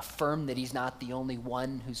him, affirm that he's not the only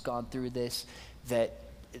one who's gone through this, that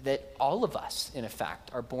all of us, in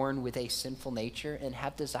effect, are born with a sinful nature and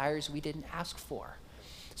have desires we didn't ask for.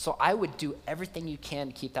 So I would do everything you can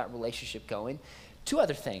to keep that relationship going. Two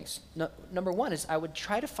other things. Number one is I would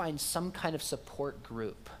try to find some kind of support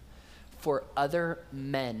group for other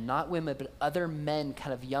men, not women, but other men,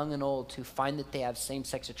 kind of young and old, who find that they have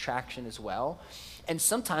same-sex attraction as well. And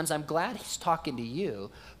sometimes I'm glad he's talking to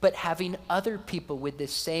you, but having other people with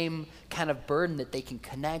this same kind of burden that they can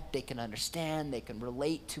connect, they can understand, they can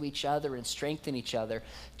relate to each other and strengthen each other,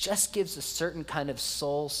 just gives a certain kind of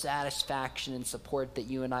soul satisfaction and support that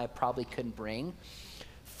you and I probably couldn't bring.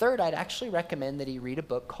 Third, I'd actually recommend that he read a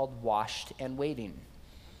book called Washed and Waiting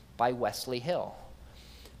by Wesley Hill.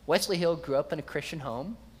 Wesley Hill grew up in a Christian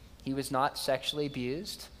home. He was not sexually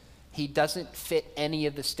abused. He doesn't fit any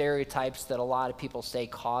of the stereotypes that a lot of people say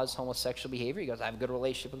cause homosexual behavior. He goes, I have a good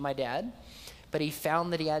relationship with my dad. But he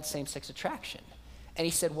found that he had same-sex attraction. And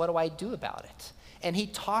he said, what do I do about it? And he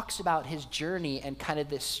talks about his journey and kind of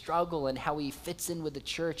this struggle and how he fits in with the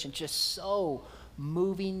church, and just so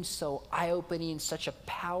moving, so eye-opening, such a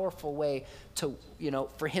powerful way to,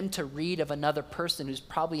 for him to read of another person who's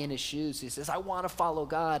probably in his shoes. He says, I want to follow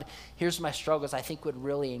God. Here's my struggles. I think would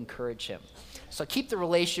really encourage him. So keep the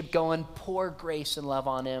relationship going, pour grace and love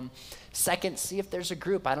on him. Second, see if there's a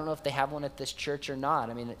group. I don't know if they have one at this church or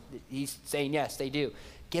not. I mean, he's saying yes, they do.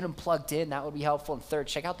 Get him plugged in. That would be helpful. And third,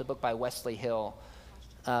 check out the book by Wesley Hill,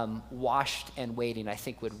 Washed and Waiting. I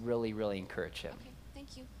think would really, really encourage him. Okay,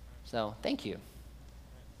 thank you. So thank you.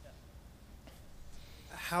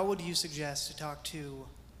 How would you suggest to talk to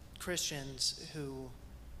Christians who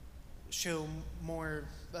show more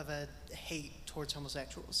of a hate towards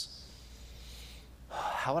homosexuals?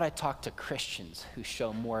 How would I talk to Christians who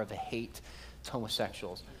show more of a hate to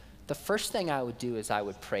homosexuals? The first thing I would do is I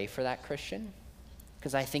would pray for that Christian,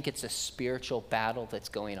 because I think it's a spiritual battle that's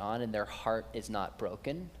going on and their heart is not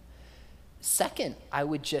broken. Second, I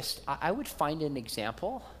would find an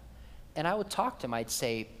example and I would talk to them. I'd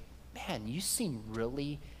say, man, you seem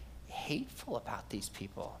really hateful about these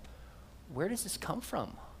people. Where does this come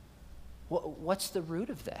from? What's the root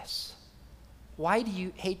of this? Why do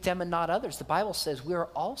you hate them and not others? The Bible says we are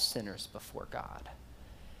all sinners before God.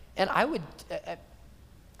 And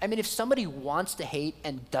if somebody wants to hate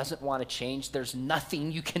and doesn't want to change, there's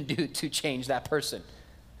nothing you can do to change that person.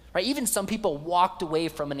 Right? Even some people walked away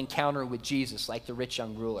from an encounter with Jesus, like the rich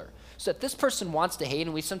young ruler. So if this person wants to hate,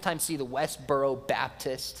 and we sometimes see the Westboro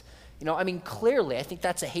Baptist, clearly I think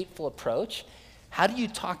that's a hateful approach. How do you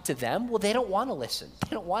talk to them? Well, they don't want to listen.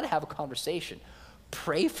 They don't want to have a conversation.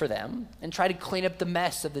 Pray for them and try to clean up the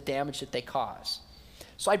mess of the damage that they cause.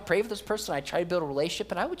 So I'd pray for this person, I'd try to build a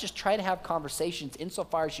relationship, and I would just try to have conversations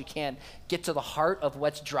insofar as you can, get to the heart of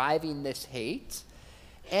what's driving this hate.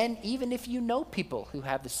 And even if you know people who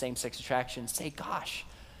have the same-sex attraction, say, gosh,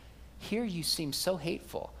 here you seem so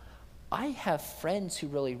hateful. I have friends who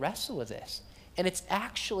really wrestle with this. And it's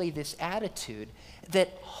actually this attitude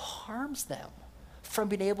that harms them from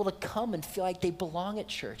being able to come and feel like they belong at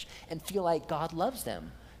church and feel like God loves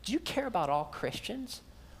them. Do you care about all Christians?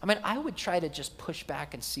 I would try to just push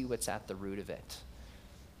back and see what's at the root of it.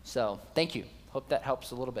 So, thank you. Hope that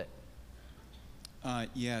helps a little bit.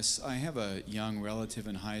 Yes, I have a young relative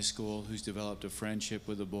in high school who's developed a friendship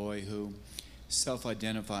with a boy who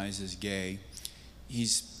self-identifies as gay.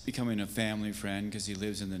 He's becoming a family friend because he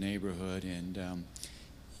lives in the neighborhood, and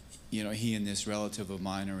he and this relative of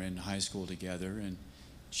mine are in high school together and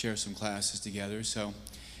share some classes together. So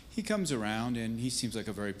he comes around, and he seems like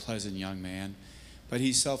a very pleasant young man, but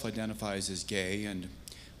he self-identifies as gay, and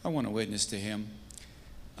I want to witness to him.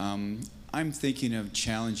 I'm thinking of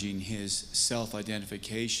challenging his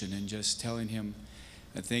self-identification and just telling him,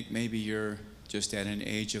 I think maybe you're just at an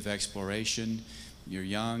age of exploration. You're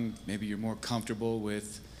young, maybe you're more comfortable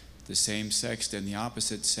with the same sex than the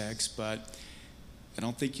opposite sex, but I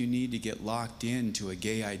don't think you need to get locked into a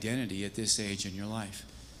gay identity at this age in your life.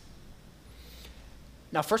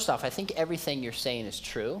 Now, first off, I think everything you're saying is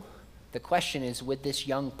true. The question is, would this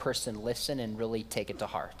young person listen and really take it to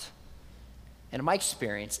heart? And in my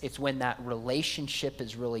experience, it's when that relationship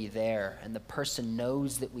is really there and the person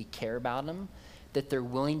knows that we care about them, that they're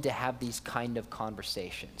willing to have these kind of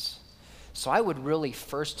conversations. So I would really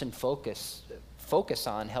first and focus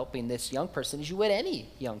on helping this young person as you would any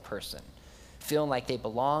young person. Feeling like they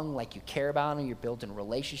belong, like you care about them, you're building a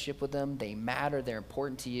relationship with them, they matter, they're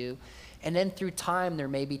important to you. And then through time, there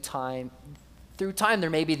may be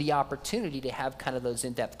the opportunity to have kind of those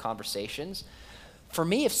in-depth conversations. For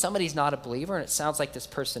me, if somebody's not a believer, and it sounds like this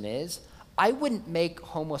person is, I wouldn't make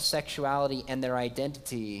homosexuality and their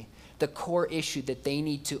identity the core issue that they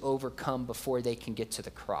need to overcome before they can get to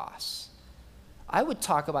the cross. I would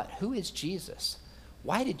talk about, who is Jesus?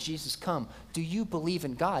 Why did Jesus come? Do you believe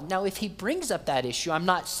in God? Now, if he brings up that issue, I'm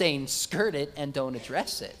not saying skirt it and don't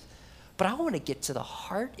address it. But I want to get to the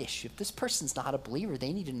heart issue. If this person's not a believer,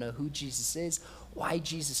 they need to know who Jesus is, why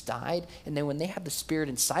Jesus died, and then when they have the Spirit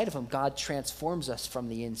inside of them, God transforms us from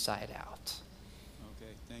the inside out.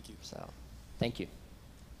 Okay, thank you. So, thank you.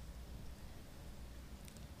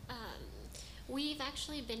 We've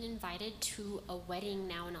actually been invited to a wedding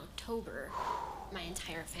now in October, my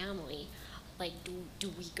entire family. Like, do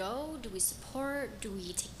we go? Do we support? Do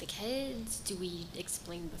we take the kids? Do we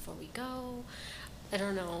explain before we go? I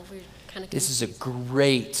don't know. We're kind of confused. This is a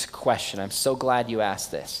great question. I'm so glad you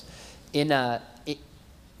asked this. Let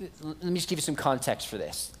me just give you some context for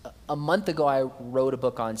this. A month ago, I wrote a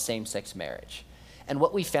book on same-sex marriage. And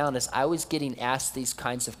what we found is I was getting asked these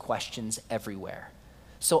kinds of questions everywhere.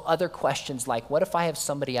 So other questions like, what if I have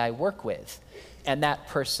somebody I work with and that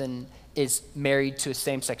person is married to a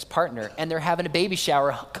same-sex partner and they're having a baby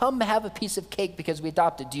shower? Come have a piece of cake because we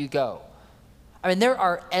adopted. Do you go? There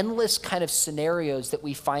are endless kind of scenarios that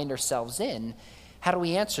we find ourselves in. How do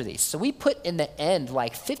we answer these? So we put in the end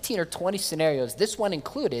like 15 or 20 scenarios, this one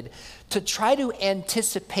included, to try to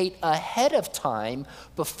anticipate ahead of time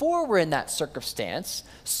before we're in that circumstance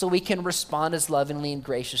so we can respond as lovingly and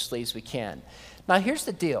graciously as we can. Now, here's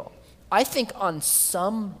the deal. I think on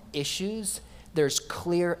some issues, there's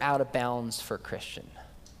clear out of bounds for a Christian.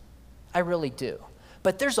 I really do.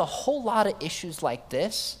 But there's a whole lot of issues like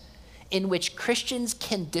this in which Christians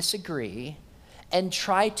can disagree and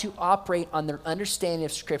try to operate on their understanding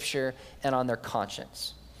of Scripture and on their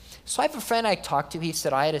conscience. So I have a friend I talked to. He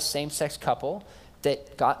said, I had a same-sex couple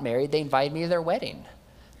that got married. They invited me to their wedding.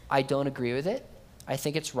 I don't agree with it. I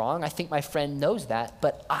think it's wrong. I think my friend knows that,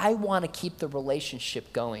 but I want to keep the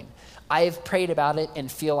relationship going. I have prayed about it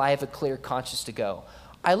and feel I have a clear conscience to go.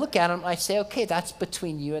 I look at him and I say, okay, that's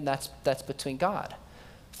between you and that's between God.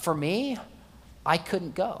 For me, I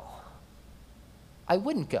couldn't go. I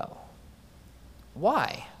wouldn't go.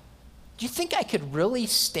 Why? Do you think I could really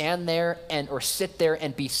stand there or sit there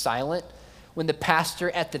and be silent when the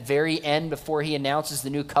pastor at the very end, before he announces the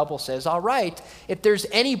new couple, says, all right, if there's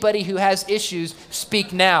anybody who has issues,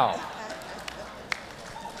 speak now.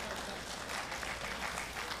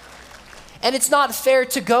 And it's not fair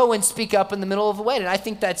to go and speak up in the middle of a wedding. I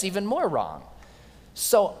think that's even more wrong.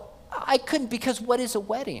 So I couldn't, because what is a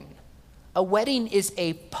wedding? A wedding is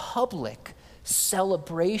a public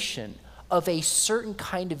celebration of a certain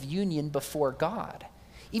kind of union before God.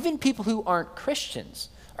 Even people who aren't Christians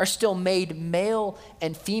are still made male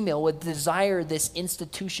and female with desire this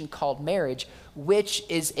institution called marriage, which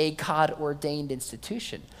is a God-ordained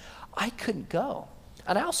institution. I couldn't go.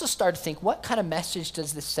 And I also started to think, what kind of message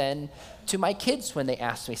does this send to my kids when they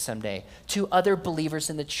ask me someday, to other believers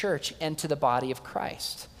in the church and to the body of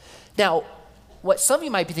Christ? Now, what some of you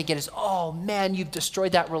might be thinking is, oh man, you've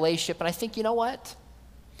destroyed that relationship. And I think, you know what?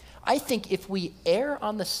 I think if we err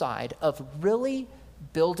on the side of really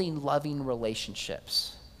building loving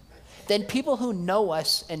relationships, then people who know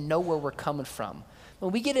us and know where we're coming from,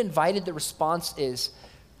 when we get invited, the response is,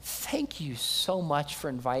 thank you so much for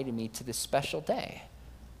inviting me to this special day.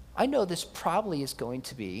 I know this probably is going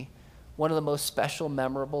to be one of the most special,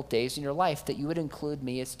 memorable days in your life that you would include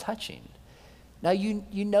me as touching. Now, you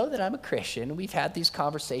know that I'm a Christian. We've had these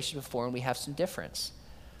conversations before, and we have some difference.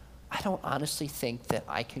 I don't honestly think that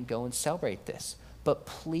I can go and celebrate this, but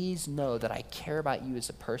please know that I care about you as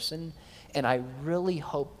a person, and I really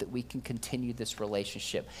hope that we can continue this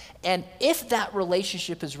relationship. And if that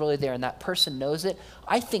relationship is really there and that person knows it,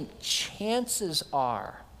 I think chances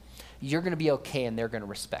are you're going to be okay and they're going to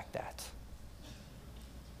respect that.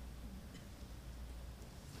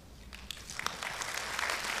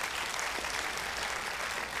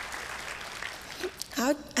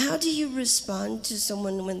 How do you respond to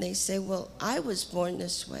someone when they say, well, I was born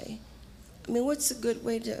this way? I mean, what's a good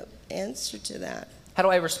way to answer to that? How do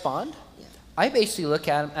I respond? Yeah. I basically look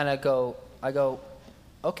at them and I go,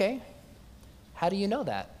 okay, how do you know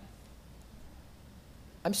that?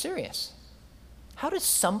 I'm serious. How does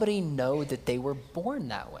somebody know that they were born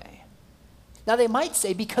that way? Now, they might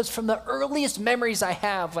say, because from the earliest memories I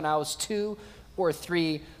have when I was 2 or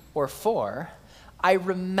 3 or 4, I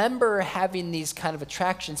remember having these kind of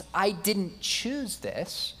attractions. I didn't choose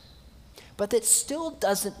this, but that still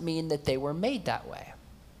doesn't mean that they were made that way.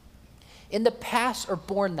 In the past, or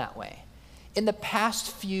born that way. In the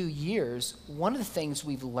past few years, one of the things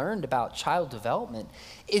we've learned about child development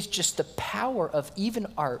is just the power of even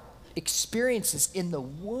our experiences in the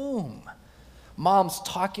womb. Moms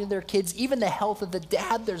talking to their kids, even the health of the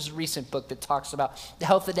dad. There's a recent book that talks about the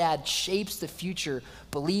health of the dad shapes the future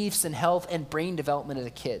beliefs and health and brain development of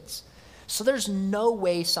the kids. So there's no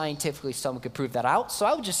way scientifically someone could prove that out. So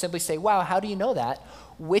I would just simply say, wow, how do you know that?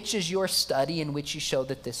 Which is your study in which you show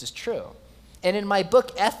that this is true? And in my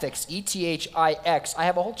book, Ethics, E-T-H-I-X, I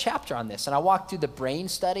have a whole chapter on this. And I walk through the brain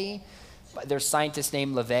study. There's scientists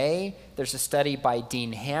named LeVay. There's a study by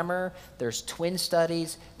Dean Hammer. There's twin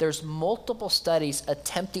studies. There's multiple studies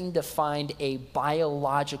attempting to find a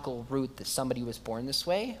biological root that somebody was born this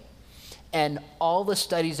way. And all the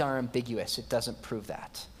studies are ambiguous. It doesn't prove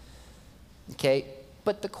that. Okay?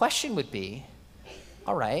 But the question would be,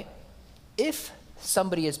 all right, if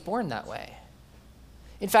somebody is born that way.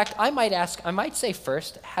 In fact, I might say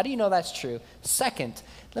first, how do you know that's true? Second,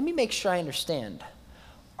 let me make sure I understand.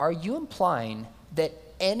 Are you implying that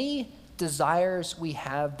any desires we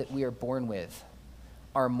have that we are born with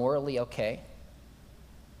are morally okay?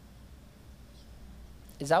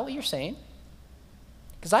 Is that what you're saying?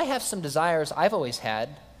 Because I have some desires I've always had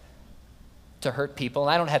to hurt people,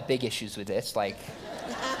 and I don't have big issues with this, like,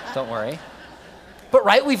 don't worry. But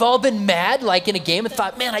right, we've all been mad, like in a game, and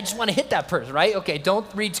thought, man, I just want to hit that person, right? Okay, don't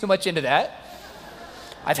read too much into that.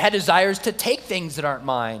 I've had desires to take things that aren't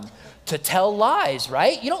mine, to tell lies,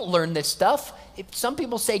 right? You don't learn this stuff. If some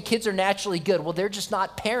people say kids are naturally good, well, they're just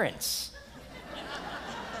not parents.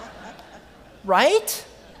 Right?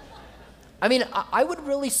 I mean, I would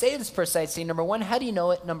really say to this person, I'd say, number one, how do you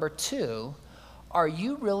know it? Number two, are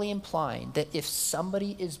you really implying that if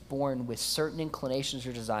somebody is born with certain inclinations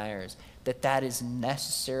or desires, that that is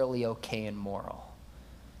necessarily okay and moral?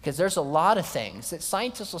 Because there's a lot of things that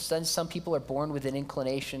scientists will say some people are born with an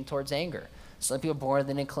inclination towards anger. Some people are born with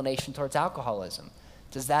an inclination towards alcoholism.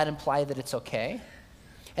 Does that imply that it's okay?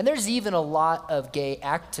 And there's even a lot of gay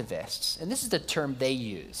activists, and this is the term they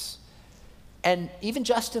use. And even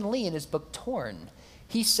Justin Lee in his book Torn,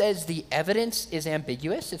 he says the evidence is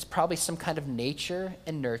ambiguous. It's probably some kind of nature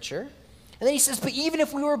and nurture. And then he says, but even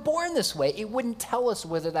if we were born this way, it wouldn't tell us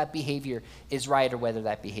whether that behavior is right or whether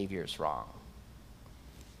that behavior is wrong.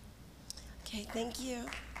 Okay, thank you.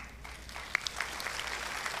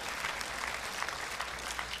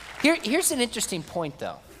 Here's an interesting point,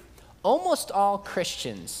 though. Almost all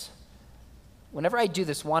Christians, whenever I do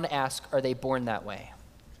this, want to ask, are they born that way?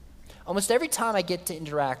 Almost every time I get to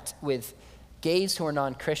interact with gays who are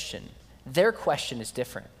non-Christian, their question is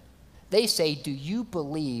different. They say, do you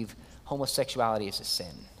believe homosexuality is a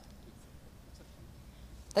sin?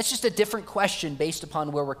 That's just a different question based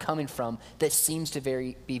upon where we're coming from that seems to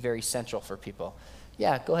be very central for people.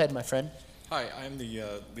 Yeah, go ahead, my friend. Hi, I'm the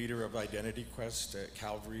leader of Identity Quest at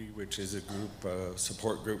Calvary, which is a group,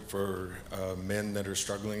 support group for men that are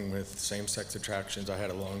struggling with same-sex attractions. I had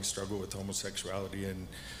a long struggle with homosexuality and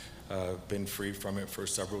been free from it for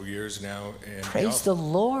several years now. And praise the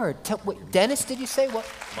Lord. Dennis, did you say what?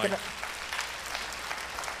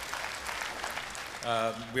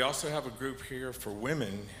 We also have a group here for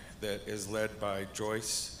women that is led by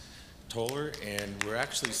Joyce Toller, and we're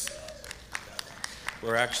actually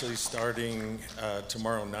starting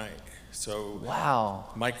tomorrow night. So wow.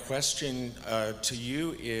 My question to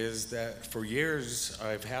you is that for years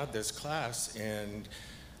I've had this class and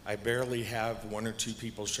I barely have one or two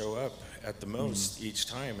people show up at the most each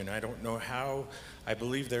time, and I don't know how. I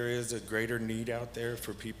believe there is a greater need out there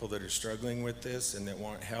for people that are struggling with this and that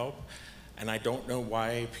want help, and I don't know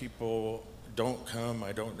why people don't come.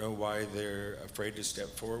 I don't know why they're afraid to step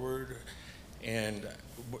forward. And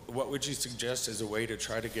what would you suggest as a way to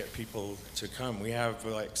try to get people to come? We have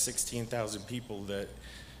like 16,000 people that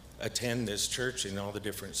attend this church in all the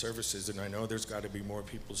different services, and I know there's got to be more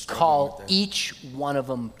people struggling with that. Call each one of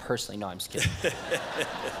them personally. No, I'm just kidding.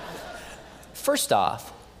 First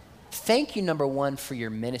off, thank you, number one, for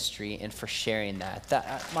your ministry and for sharing that.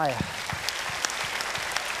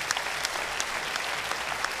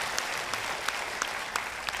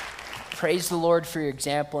 Praise the Lord for your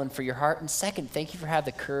example and for your heart. And second, thank you for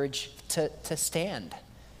having the courage to stand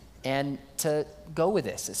and to go with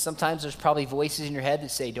this. Sometimes there's probably voices in your head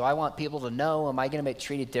that say, do I want people to know? Am I going to be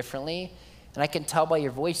treated differently? And I can tell by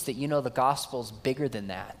your voice that you know the gospel's bigger than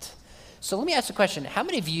that. So let me ask a question. How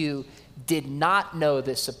many of you did not know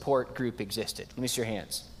this support group existed? Let me see your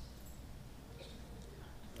hands.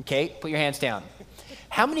 Okay, put your hands down.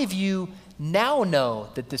 How many of you now know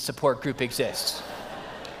that this support group exists?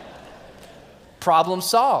 Problem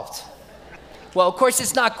solved. Well, of course,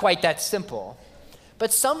 it's not quite that simple.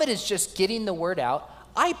 But some of it is just getting the word out.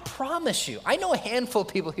 I promise you, I know a handful of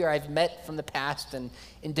people here I've met from the past and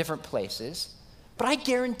in different places, but I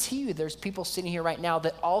guarantee you there's people sitting here right now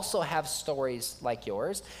that also have stories like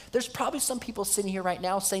yours. There's probably some people sitting here right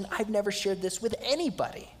now saying, I've never shared this with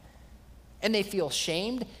anybody. And they feel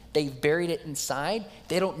shamed. They've buried it inside.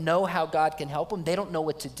 They don't know how God can help them. They don't know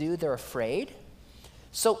what to do. They're afraid.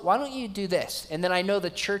 So why don't you do this? And then I know the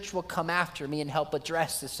church will come after me and help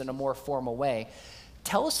address this in a more formal way.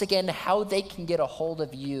 Tell us again how they can get a hold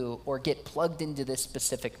of you or get plugged into this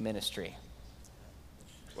specific ministry.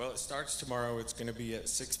 Well, it starts tomorrow. It's going to be at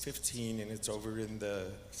 6:15, and it's over in the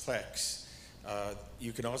Flex.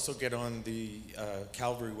 You can also get on the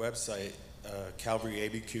Calvary website,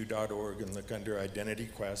 calvaryabq.org, and look under Identity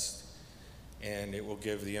Quest, and it will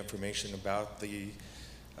give the information about the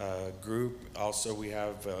group. Also, we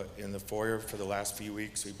have in the foyer for the last few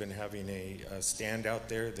weeks, we've been having a stand out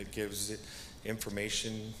there that gives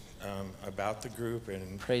information about the group.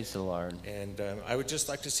 And praise the Lord. And I would just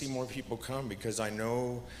like to see more people come, because I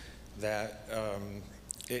know that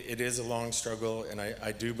it is a long struggle, and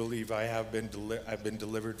I do believe I've been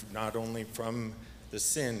delivered not only from the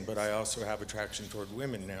sin, but I also have attraction toward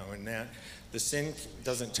women now, and that the sin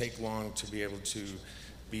doesn't take long to be able to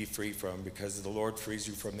be free from, because the Lord frees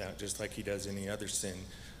you from that just like he does any other sin.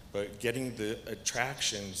 But getting the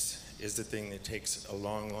attractions is the thing that takes a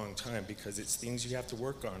long, long time, because it's things you have to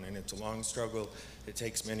work on, and it's a long struggle. It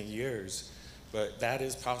takes many years, but that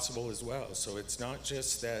is possible as well. So it's not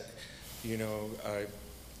just that,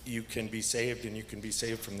 you can be saved and you can be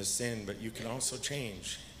saved from the sin, but you can also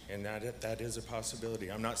change, and that is a possibility.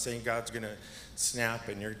 I'm not saying God's going to snap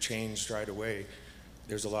and you're changed right away.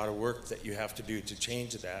 There's a lot of work that you have to do to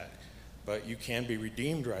change that, but you can be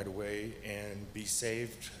redeemed right away and be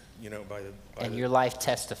saved, and your life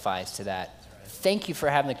testifies to that. Right. Thank you for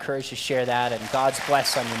having the courage to share that, and God's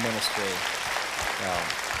bless on your ministry.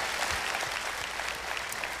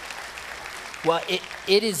 Well,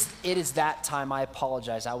 it is that time. I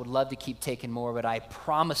apologize. I would love to keep taking more, but I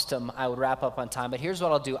promised him I would wrap up on time. But here's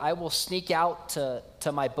what I'll do. I will sneak out to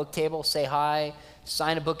my book table, say hi,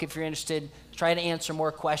 sign a book if you're interested, try to answer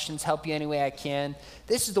more questions, help you any way I can.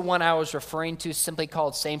 This is the one I was referring to, simply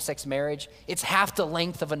called Same-Sex Marriage. It's half the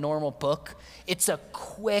length of a normal book. It's a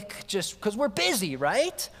quick, just because we're busy,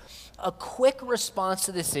 right? A quick response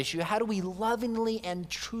to this issue. How do we lovingly and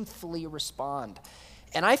truthfully respond?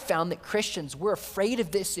 And I found that Christians, we're afraid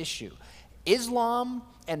of this issue. Islam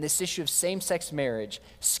and this issue of same-sex marriage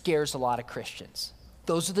scares a lot of Christians.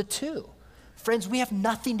 Those are the two. Friends, we have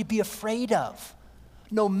nothing to be afraid of.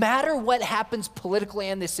 No matter what happens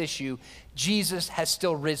politically on this issue, Jesus has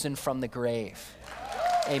still risen from the grave.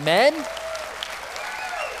 Amen?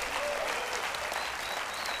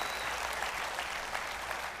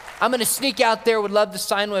 I'm going to sneak out there, would love to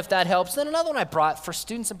sign one if that helps. Then another one I brought for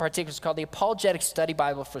students in particular is called the Apologetic Study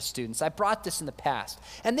Bible for Students. I brought this in the past.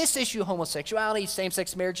 And this issue, homosexuality,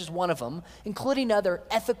 same-sex marriage, is one of them, including other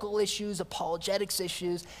ethical issues, apologetics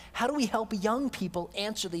issues. How do we help young people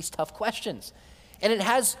answer these tough questions? And it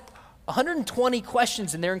has 120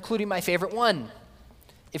 questions in there, including my favorite one.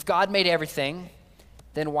 If God made everything,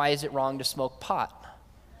 then why is it wrong to smoke pot?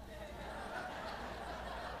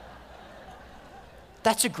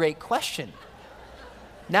 That's a great question.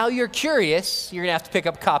 Now you're curious, you're going to have to pick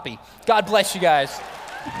up a copy. God bless you guys.